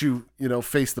couldn't let you,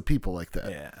 face the people like that.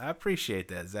 Yeah, I appreciate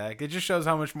that, Zach. It just shows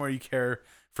how much more you care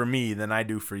for me than I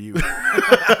do for you.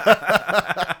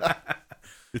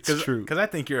 It's true. Because I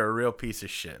think you're a real piece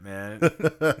of shit, man.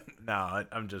 No,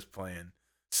 I'm just playing.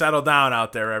 Settle down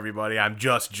out there, everybody. I'm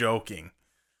just joking.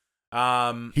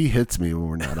 He hits me when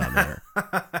we're not on there.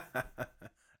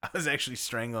 I was actually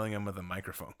strangling him with a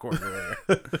microphone cord earlier.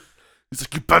 He's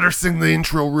like, you better sing the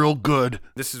intro real good.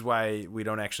 This is why we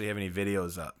don't actually have any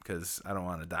videos up, because I don't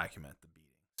want to document the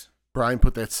beatings. Brian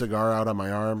put that cigar out on my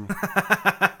arm.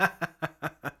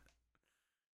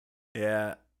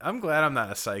 Yeah, I'm glad I'm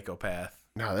not a psychopath.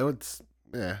 No, that would,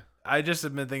 yeah. I just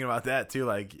have been thinking about that too.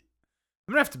 Like,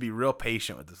 I'm gonna have to be real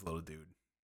patient with this little dude.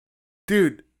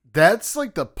 Dude, that's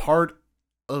like the part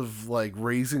of like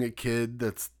raising a kid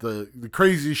that's the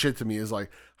crazy shit to me is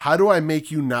like, how do I make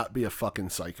you not be a fucking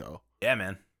psycho? Yeah,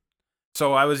 man.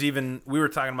 So we were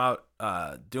talking about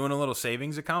doing a little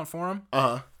savings account for him.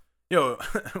 Uh-huh. Yo,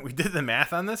 we did the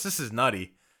math on this. This is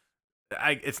nutty.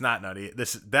 It's not nutty.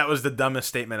 That was the dumbest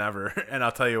statement ever, and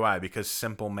I'll tell you why. Because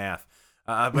simple math.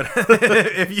 But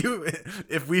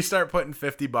if we start putting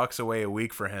 $50 away a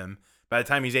week for him, by the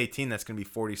time he's 18, that's gonna be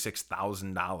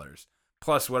 $46,000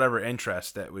 plus whatever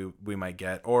interest that we might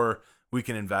get, or we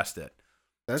can invest it.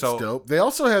 That's dope. They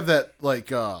also have that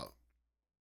like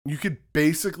you could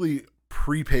basically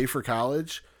prepay for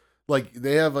college. Like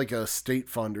they have like a state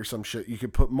fund or some shit. You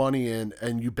could put money in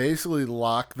and you basically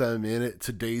lock them in at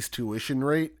today's tuition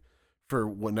rate for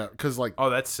whatnot. Cause like, oh,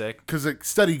 that's sick. Cause it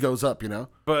steady goes up,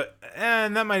 But,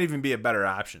 and that might even be a better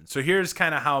option. So here's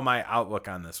kind of how my outlook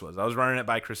on this was. I was running it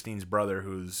by Christine's brother,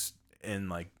 who's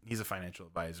he's a financial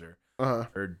advisor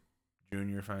or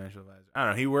junior financial advisor. I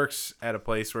don't know. He works at a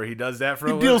place where he does that for a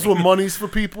living. He deals with monies for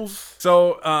peoples.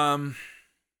 So,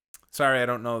 sorry, I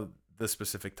don't know the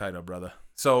specific title, brother.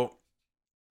 So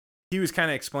he was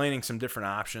kind of explaining some different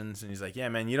options, and he's like, yeah,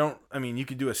 man, you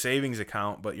could do a savings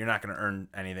account, but you're not going to earn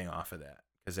anything off of that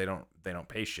because they don't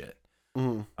pay shit.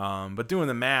 Mm-hmm. But doing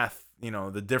the math,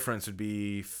 the difference would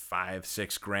be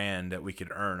 $5-6 grand that we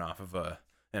could earn off of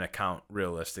an account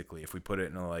realistically if we put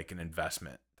it in like an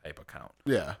investment type account.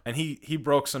 Yeah. And he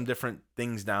broke some different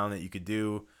things down that you could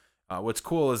do. What's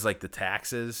cool is like the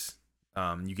taxes.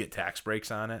 You get tax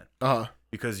breaks on it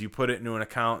because you put it into an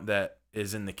account that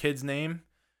is in the kid's name,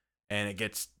 and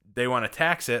they want to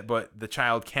tax it, but the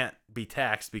child can't be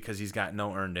taxed because he's got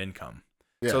no earned income.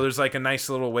 Yeah. So there's like a nice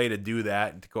little way to do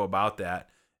that, to go about that.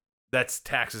 That's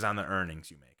taxes on the earnings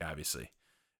you make, obviously.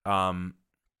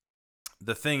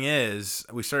 The thing is,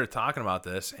 we started talking about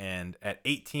this, and at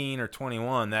 18 or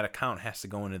 21, that account has to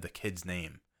go into the kid's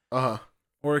name.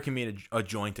 Or it can be a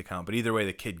joint account, but either way,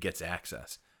 the kid gets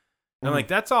access. And I'm like,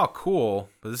 that's all cool,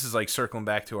 but this is like circling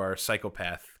back to our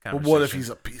psychopath conversation. But what if he's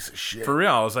a piece of shit? For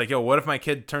real, I was like, yo, what if my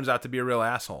kid turns out to be a real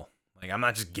asshole? Like, I'm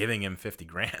not just giving him $50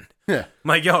 grand. Yeah. I'm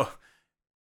like, yo,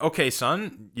 okay,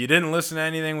 son, you didn't listen to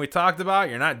anything we talked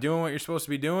about. You're not doing what you're supposed to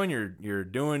be doing. You're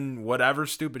doing whatever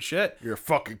stupid shit. You're a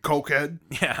fucking cokehead.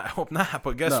 Yeah, I hope not.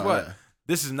 But guess what? Yeah.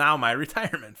 This is now my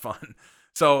retirement fund.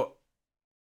 So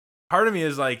part of me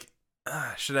is like,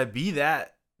 should I be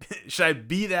that? Should I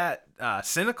be that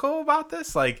cynical about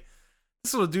this? Like,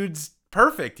 this little dude's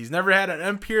perfect. He's never had an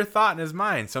impure thought in his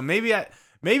mind. So maybe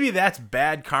that's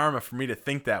bad karma for me to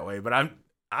think that way. But I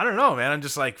don't know, man. I'm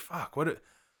just like, fuck. What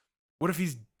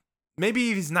if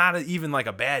maybe he's not even like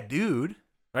a bad dude,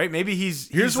 right? Maybe he's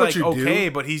like okay,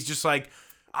 but he's just like,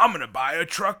 I'm gonna buy a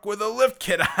truck with a lift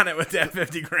kit on it with that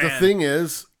 $50 grand. The thing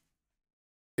is,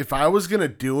 if I was gonna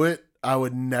do it, I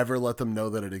would never let them know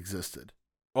that it existed.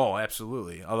 Oh,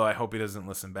 absolutely. Although I hope he doesn't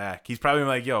listen back. He's probably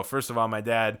like, yo, first of all,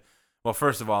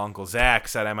 Uncle Zak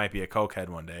said I might be a cokehead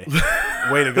one day.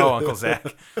 Way to go, Uncle Zak.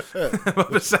 But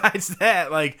besides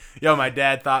that, like, yo, my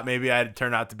dad thought maybe I'd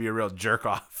turn out to be a real jerk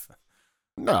off.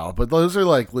 No, but those are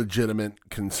like legitimate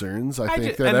concerns. I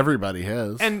think everybody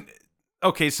has. And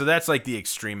okay, so that's like the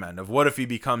extreme end of what if he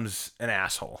becomes an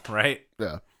asshole, right?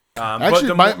 Yeah.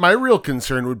 Actually, my real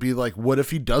concern would be like, what if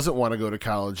he doesn't want to go to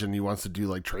college and he wants to do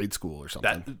like trade school or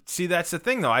something? That's the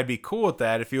thing though. I'd be cool with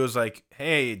that if he was like,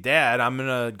 "Hey, Dad, I'm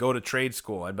gonna go to trade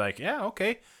school." I'd be like, "Yeah,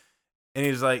 okay." And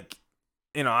he's like,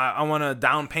 I want a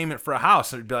down payment for a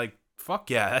house. I'd be like, "Fuck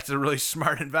yeah, that's a really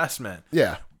smart investment."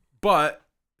 Yeah. But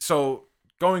so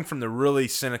going from the really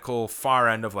cynical far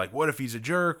end of like, what if he's a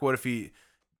jerk? What if he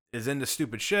is into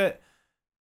stupid shit?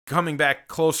 Coming back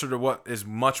closer to what is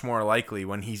much more likely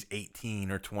when he's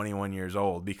 18 or 21 years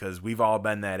old, because we've all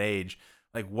been that age.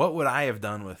 Like, what would I have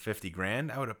done with $50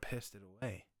 grand? I would have pissed it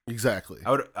away. Exactly.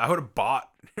 I would have bought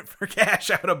for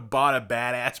cash. I would have bought a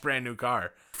badass brand new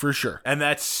car for sure. And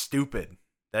that's stupid.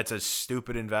 That's a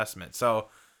stupid investment. So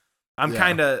I'm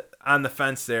kind of on the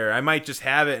fence there. I might just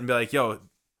have it and be like, yo,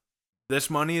 this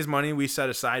money is money we set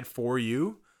aside for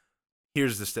you.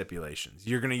 Here's the stipulations.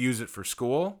 You're going to use it for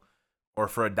school or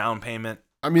for a down payment.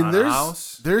 I mean,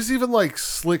 there's even like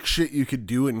slick shit you could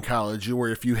do in college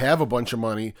where if you have a bunch of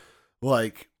money,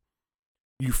 like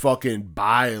you fucking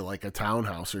buy like a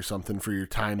townhouse or something for your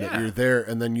time that you're there,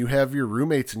 and then you have your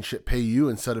roommates and shit pay you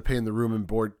instead of paying the room and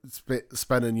board,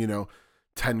 spending,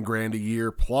 $10 grand a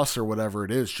year plus or whatever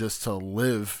it is just to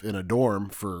live in a dorm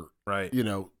for,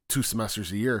 2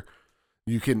 semesters a year.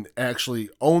 You can actually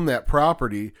own that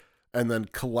property and then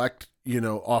collect,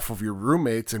 off of your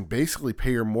roommates and basically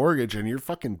pay your mortgage, and you're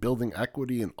fucking building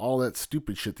equity and all that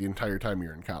stupid shit the entire time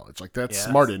you're in college. Like, that's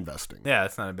smart investing. Yeah,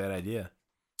 that's not a bad idea.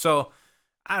 So,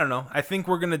 I don't know. I think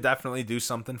we're going to definitely do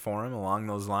something for him along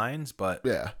those lines, but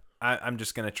I'm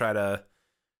just going to try to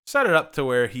set it up to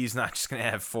where he's not just going to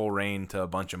have full reign to a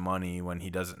bunch of money when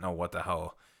he doesn't know what the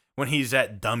hell, when he's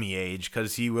at dummy age,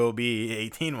 because he will be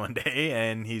 18 one day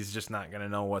and he's just not going to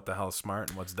know what the hell's smart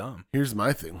and what's dumb. Here's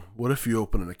my thing. What if you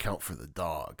open an account for the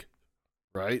dog,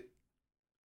 right?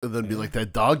 And then be like,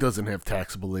 that dog doesn't have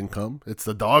taxable income. It's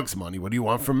the dog's money. What do you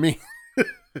want from me?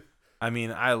 I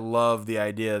mean, I love the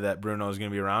idea that Bruno is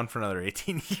going to be around for another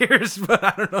 18 years, but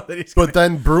I don't know that he's But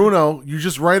then Bruno, you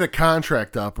just write a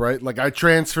contract up, right? Like, I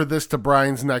transfer this to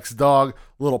Brian's next dog,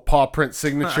 little paw print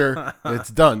signature. It's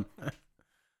done.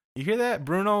 You hear that?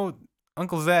 Bruno,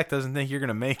 Uncle Zak doesn't think you're going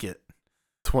to make it.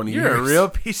 20 years. You're a real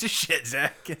piece of shit,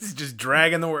 Zak. It's just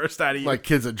dragging the worst out of you. My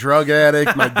kid's a drug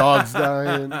addict. My dog's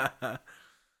dying.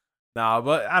 No,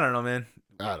 but I don't know, man.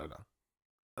 I don't know.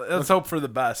 Let's hope for the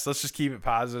best. Let's just keep it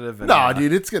positive. And, no,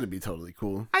 dude, it's going to be totally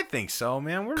cool. I think so,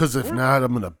 man. Because if not,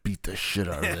 I'm going to beat the shit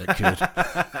out of that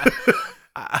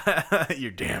kid.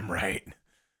 You're damn right.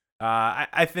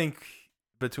 I think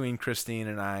between Christine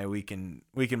and I, we can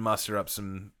muster up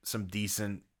some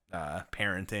decent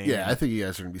parenting. Yeah, I think you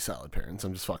guys are going to be solid parents.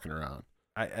 I'm just fucking around.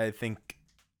 I think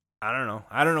I don't know.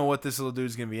 I don't know what this little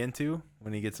dude's gonna be into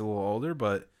when he gets a little older,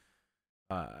 but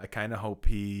I kind of hope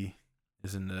he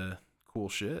is into cool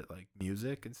shit like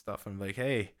music and stuff. I'm like,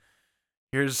 hey,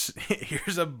 here's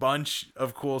a bunch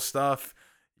of cool stuff.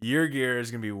 Your gear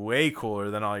is gonna be way cooler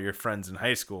than all your friends in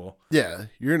high school. Yeah,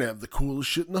 you're gonna have the coolest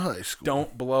shit in the high school.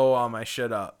 Don't blow all my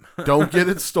shit up. Don't get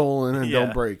it stolen and Yeah.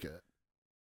 don't break it.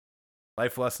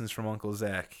 Life lessons from Uncle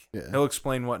Zach. Yeah. He'll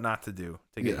explain what not to do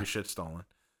to get Yeah. your shit stolen.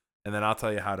 And then I'll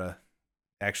tell you how to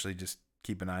actually just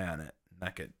keep an eye on it and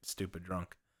not get stupid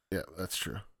drunk. Yeah, that's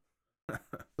true.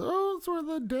 Those were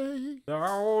the days.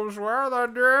 Those were the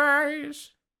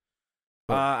days.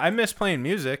 I miss playing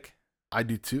music. I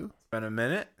do too. It's been a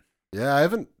minute. Yeah, I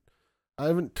haven't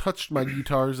touched my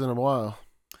guitars in a while.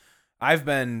 I've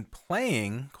been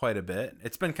playing quite a bit.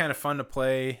 It's been kind of fun to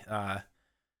play. I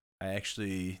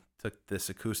actually took this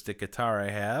acoustic guitar I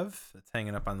have that's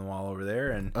hanging up on the wall over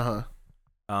there, and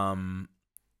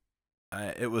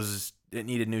it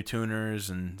needed new tuners,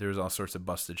 and there was all sorts of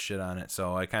busted shit on it.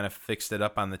 So I kind of fixed it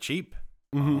up on the cheap,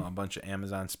 a bunch of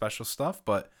Amazon special stuff.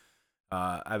 But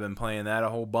I've been playing that a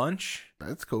whole bunch.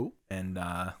 That's cool. And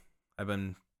I've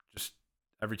been just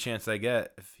every chance I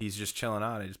get, if he's just chilling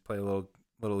out, I just play a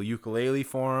little ukulele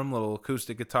for him, little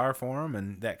acoustic guitar for him,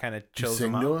 and that kind of chills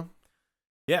him out. To him?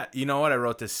 Yeah, you know what? I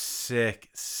wrote this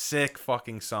sick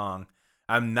fucking song.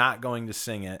 I'm not going to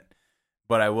sing it,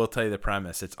 but I will tell you the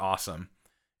premise. It's awesome.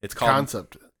 It's called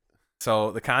Concept.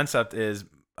 So the concept is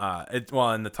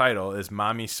and the title is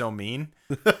 "Mommy's So Mean."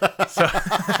 So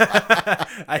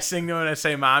I sing to her and I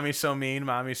say, "Mommy's so mean,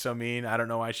 Mommy's so mean. I don't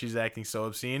know why she's acting so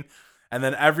obscene." And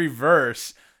then every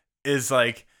verse is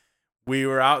like, we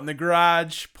were out in the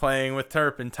garage playing with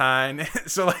turpentine.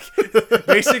 So like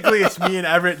basically it's me and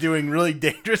Everett doing really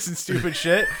dangerous and stupid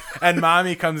shit, and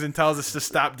Mommy comes and tells us to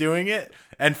stop doing it,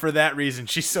 and for that reason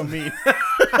she's so mean.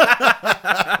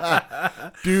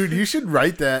 Dude, you should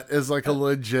write that as like a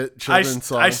legit children's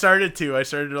song. I started to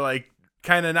like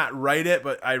kind of not write it,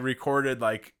 but I recorded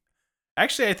like,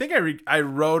 actually I think I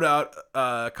wrote out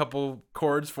a couple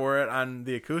chords for it on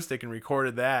the acoustic and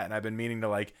recorded that, and I've been meaning to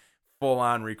like full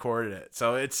on recorded it.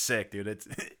 So it's sick, dude.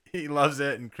 He loves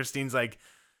it, and Christine's like,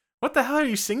 what the hell are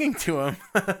you singing to him?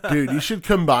 Dude, you should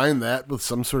combine that with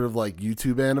some sort of like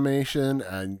YouTube animation,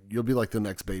 and you'll be like the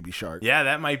next Baby Shark. Yeah,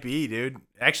 that might be, dude.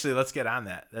 Actually, let's get on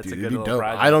that. That's Dude, a good little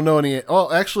project. I don't know any.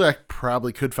 Oh, actually, I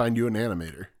probably could find you an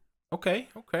animator. Okay.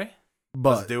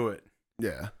 But Let's do it.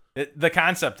 Yeah. The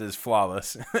concept is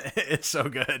flawless. It's so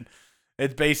good.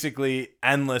 It's basically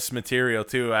endless material,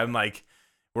 too. I'm like,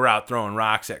 we're out throwing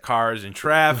rocks at cars in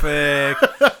traffic.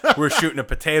 We're shooting a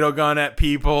potato gun at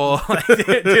people. Like,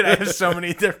 dude, I have so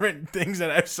many different things that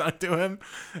I've sung to him,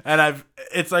 and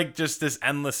it's like just this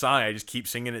endless song. I just keep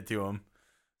singing it to him.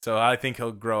 So I think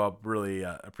he'll grow up really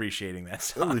appreciating that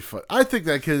song. It'll be fun. I think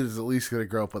that kid is at least going to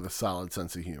grow up with a solid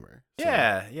sense of humor. So,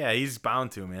 Yeah, he's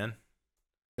bound to, man.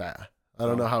 Yeah. I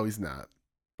don't know how he's not,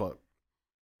 but.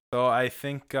 So I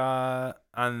think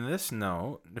on this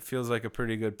note, it feels like a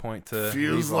pretty good point to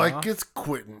Feels leave like off. it's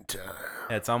quitting time.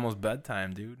 Yeah, it's almost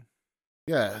bedtime, dude.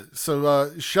 Yeah,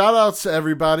 so shout outs to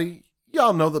everybody.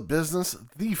 Y'all know the business,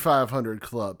 the 500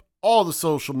 Club, all the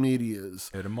social medias.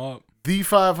 Hit him up. The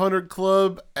 500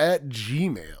 Club at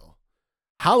Gmail.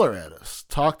 Holler at us.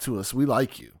 Talk to us. We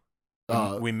like you.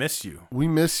 We miss you. We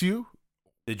miss you.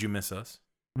 Did you miss us?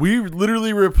 We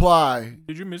literally reply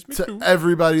Did you miss me to too?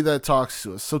 everybody that talks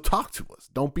to us. So talk to us.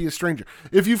 Don't be a stranger.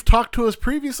 If you've talked to us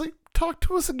previously, talk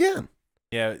to us again.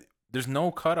 Yeah, there's no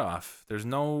cutoff. There's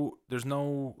no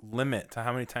limit to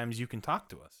how many times you can talk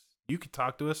to us. You can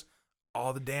talk to us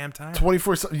all the damn time.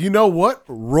 24/7. You know what?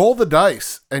 Roll the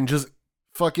dice and just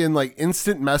fucking like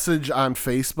instant message on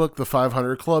Facebook, the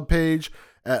 500 Club page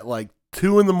at like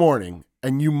 2 a.m,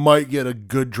 and you might get a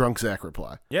good drunk Zach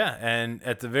reply. Yeah, and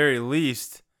at the very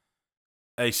least,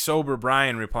 a sober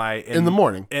Brian reply in the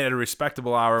morning at a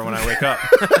respectable hour when I wake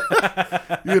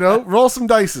up. You know, roll some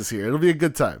dices here. It'll be a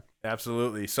good time.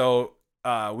 Absolutely. So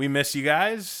we miss you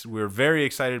guys. We're very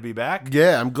excited to be back.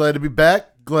 Yeah, I'm glad to be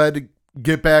back. Glad to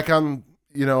get back on,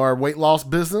 our weight loss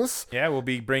business. Yeah, we'll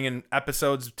be bringing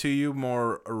episodes to you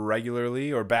more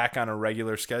regularly, or back on a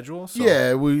regular schedule. So.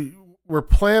 Yeah, we're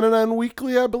planning on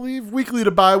weekly, I believe. Weekly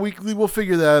to bi-weekly. We'll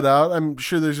figure that out. I'm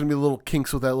sure there's gonna be little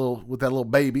kinks with that little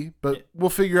baby, but we'll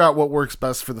figure out what works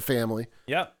best for the family.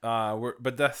 Yep.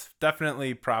 But that's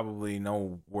definitely probably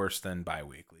no worse than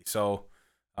bi-weekly. So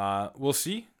we'll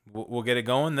see. We'll get it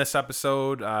going. This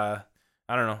episode, I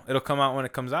don't know. It'll come out when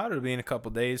it comes out. It'll be in a couple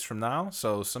days from now.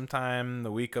 So sometime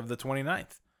the week of the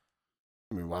 29th.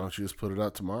 I mean, why don't you just put it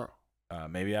out tomorrow?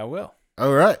 Maybe I will.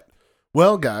 All right.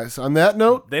 Well, guys, on that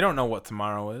note. They don't know what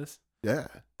tomorrow is. Yeah.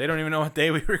 They don't even know what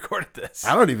day we recorded this.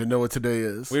 I don't even know what today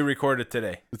is. We recorded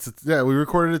today. We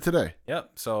recorded it today.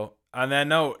 Yep. So on that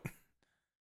note,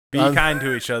 be kind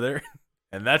to each other,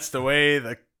 and that's the way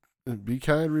the Be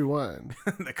kind, rewind.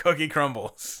 the cookie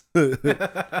crumbles.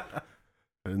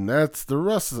 And that's the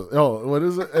rest of what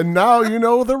is it? And now you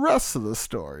know the rest of the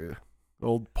story.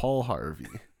 Old Paul Harvey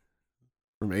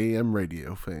from AM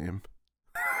radio fame.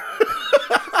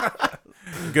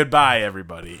 Goodbye,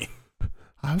 everybody.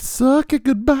 I suck at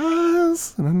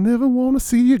goodbyes, and I never want to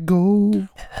see you go.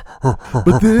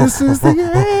 But this is the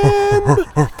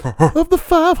end of the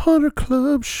 500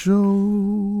 Club show.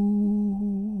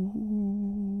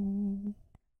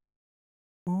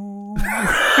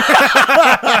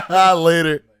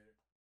 Later.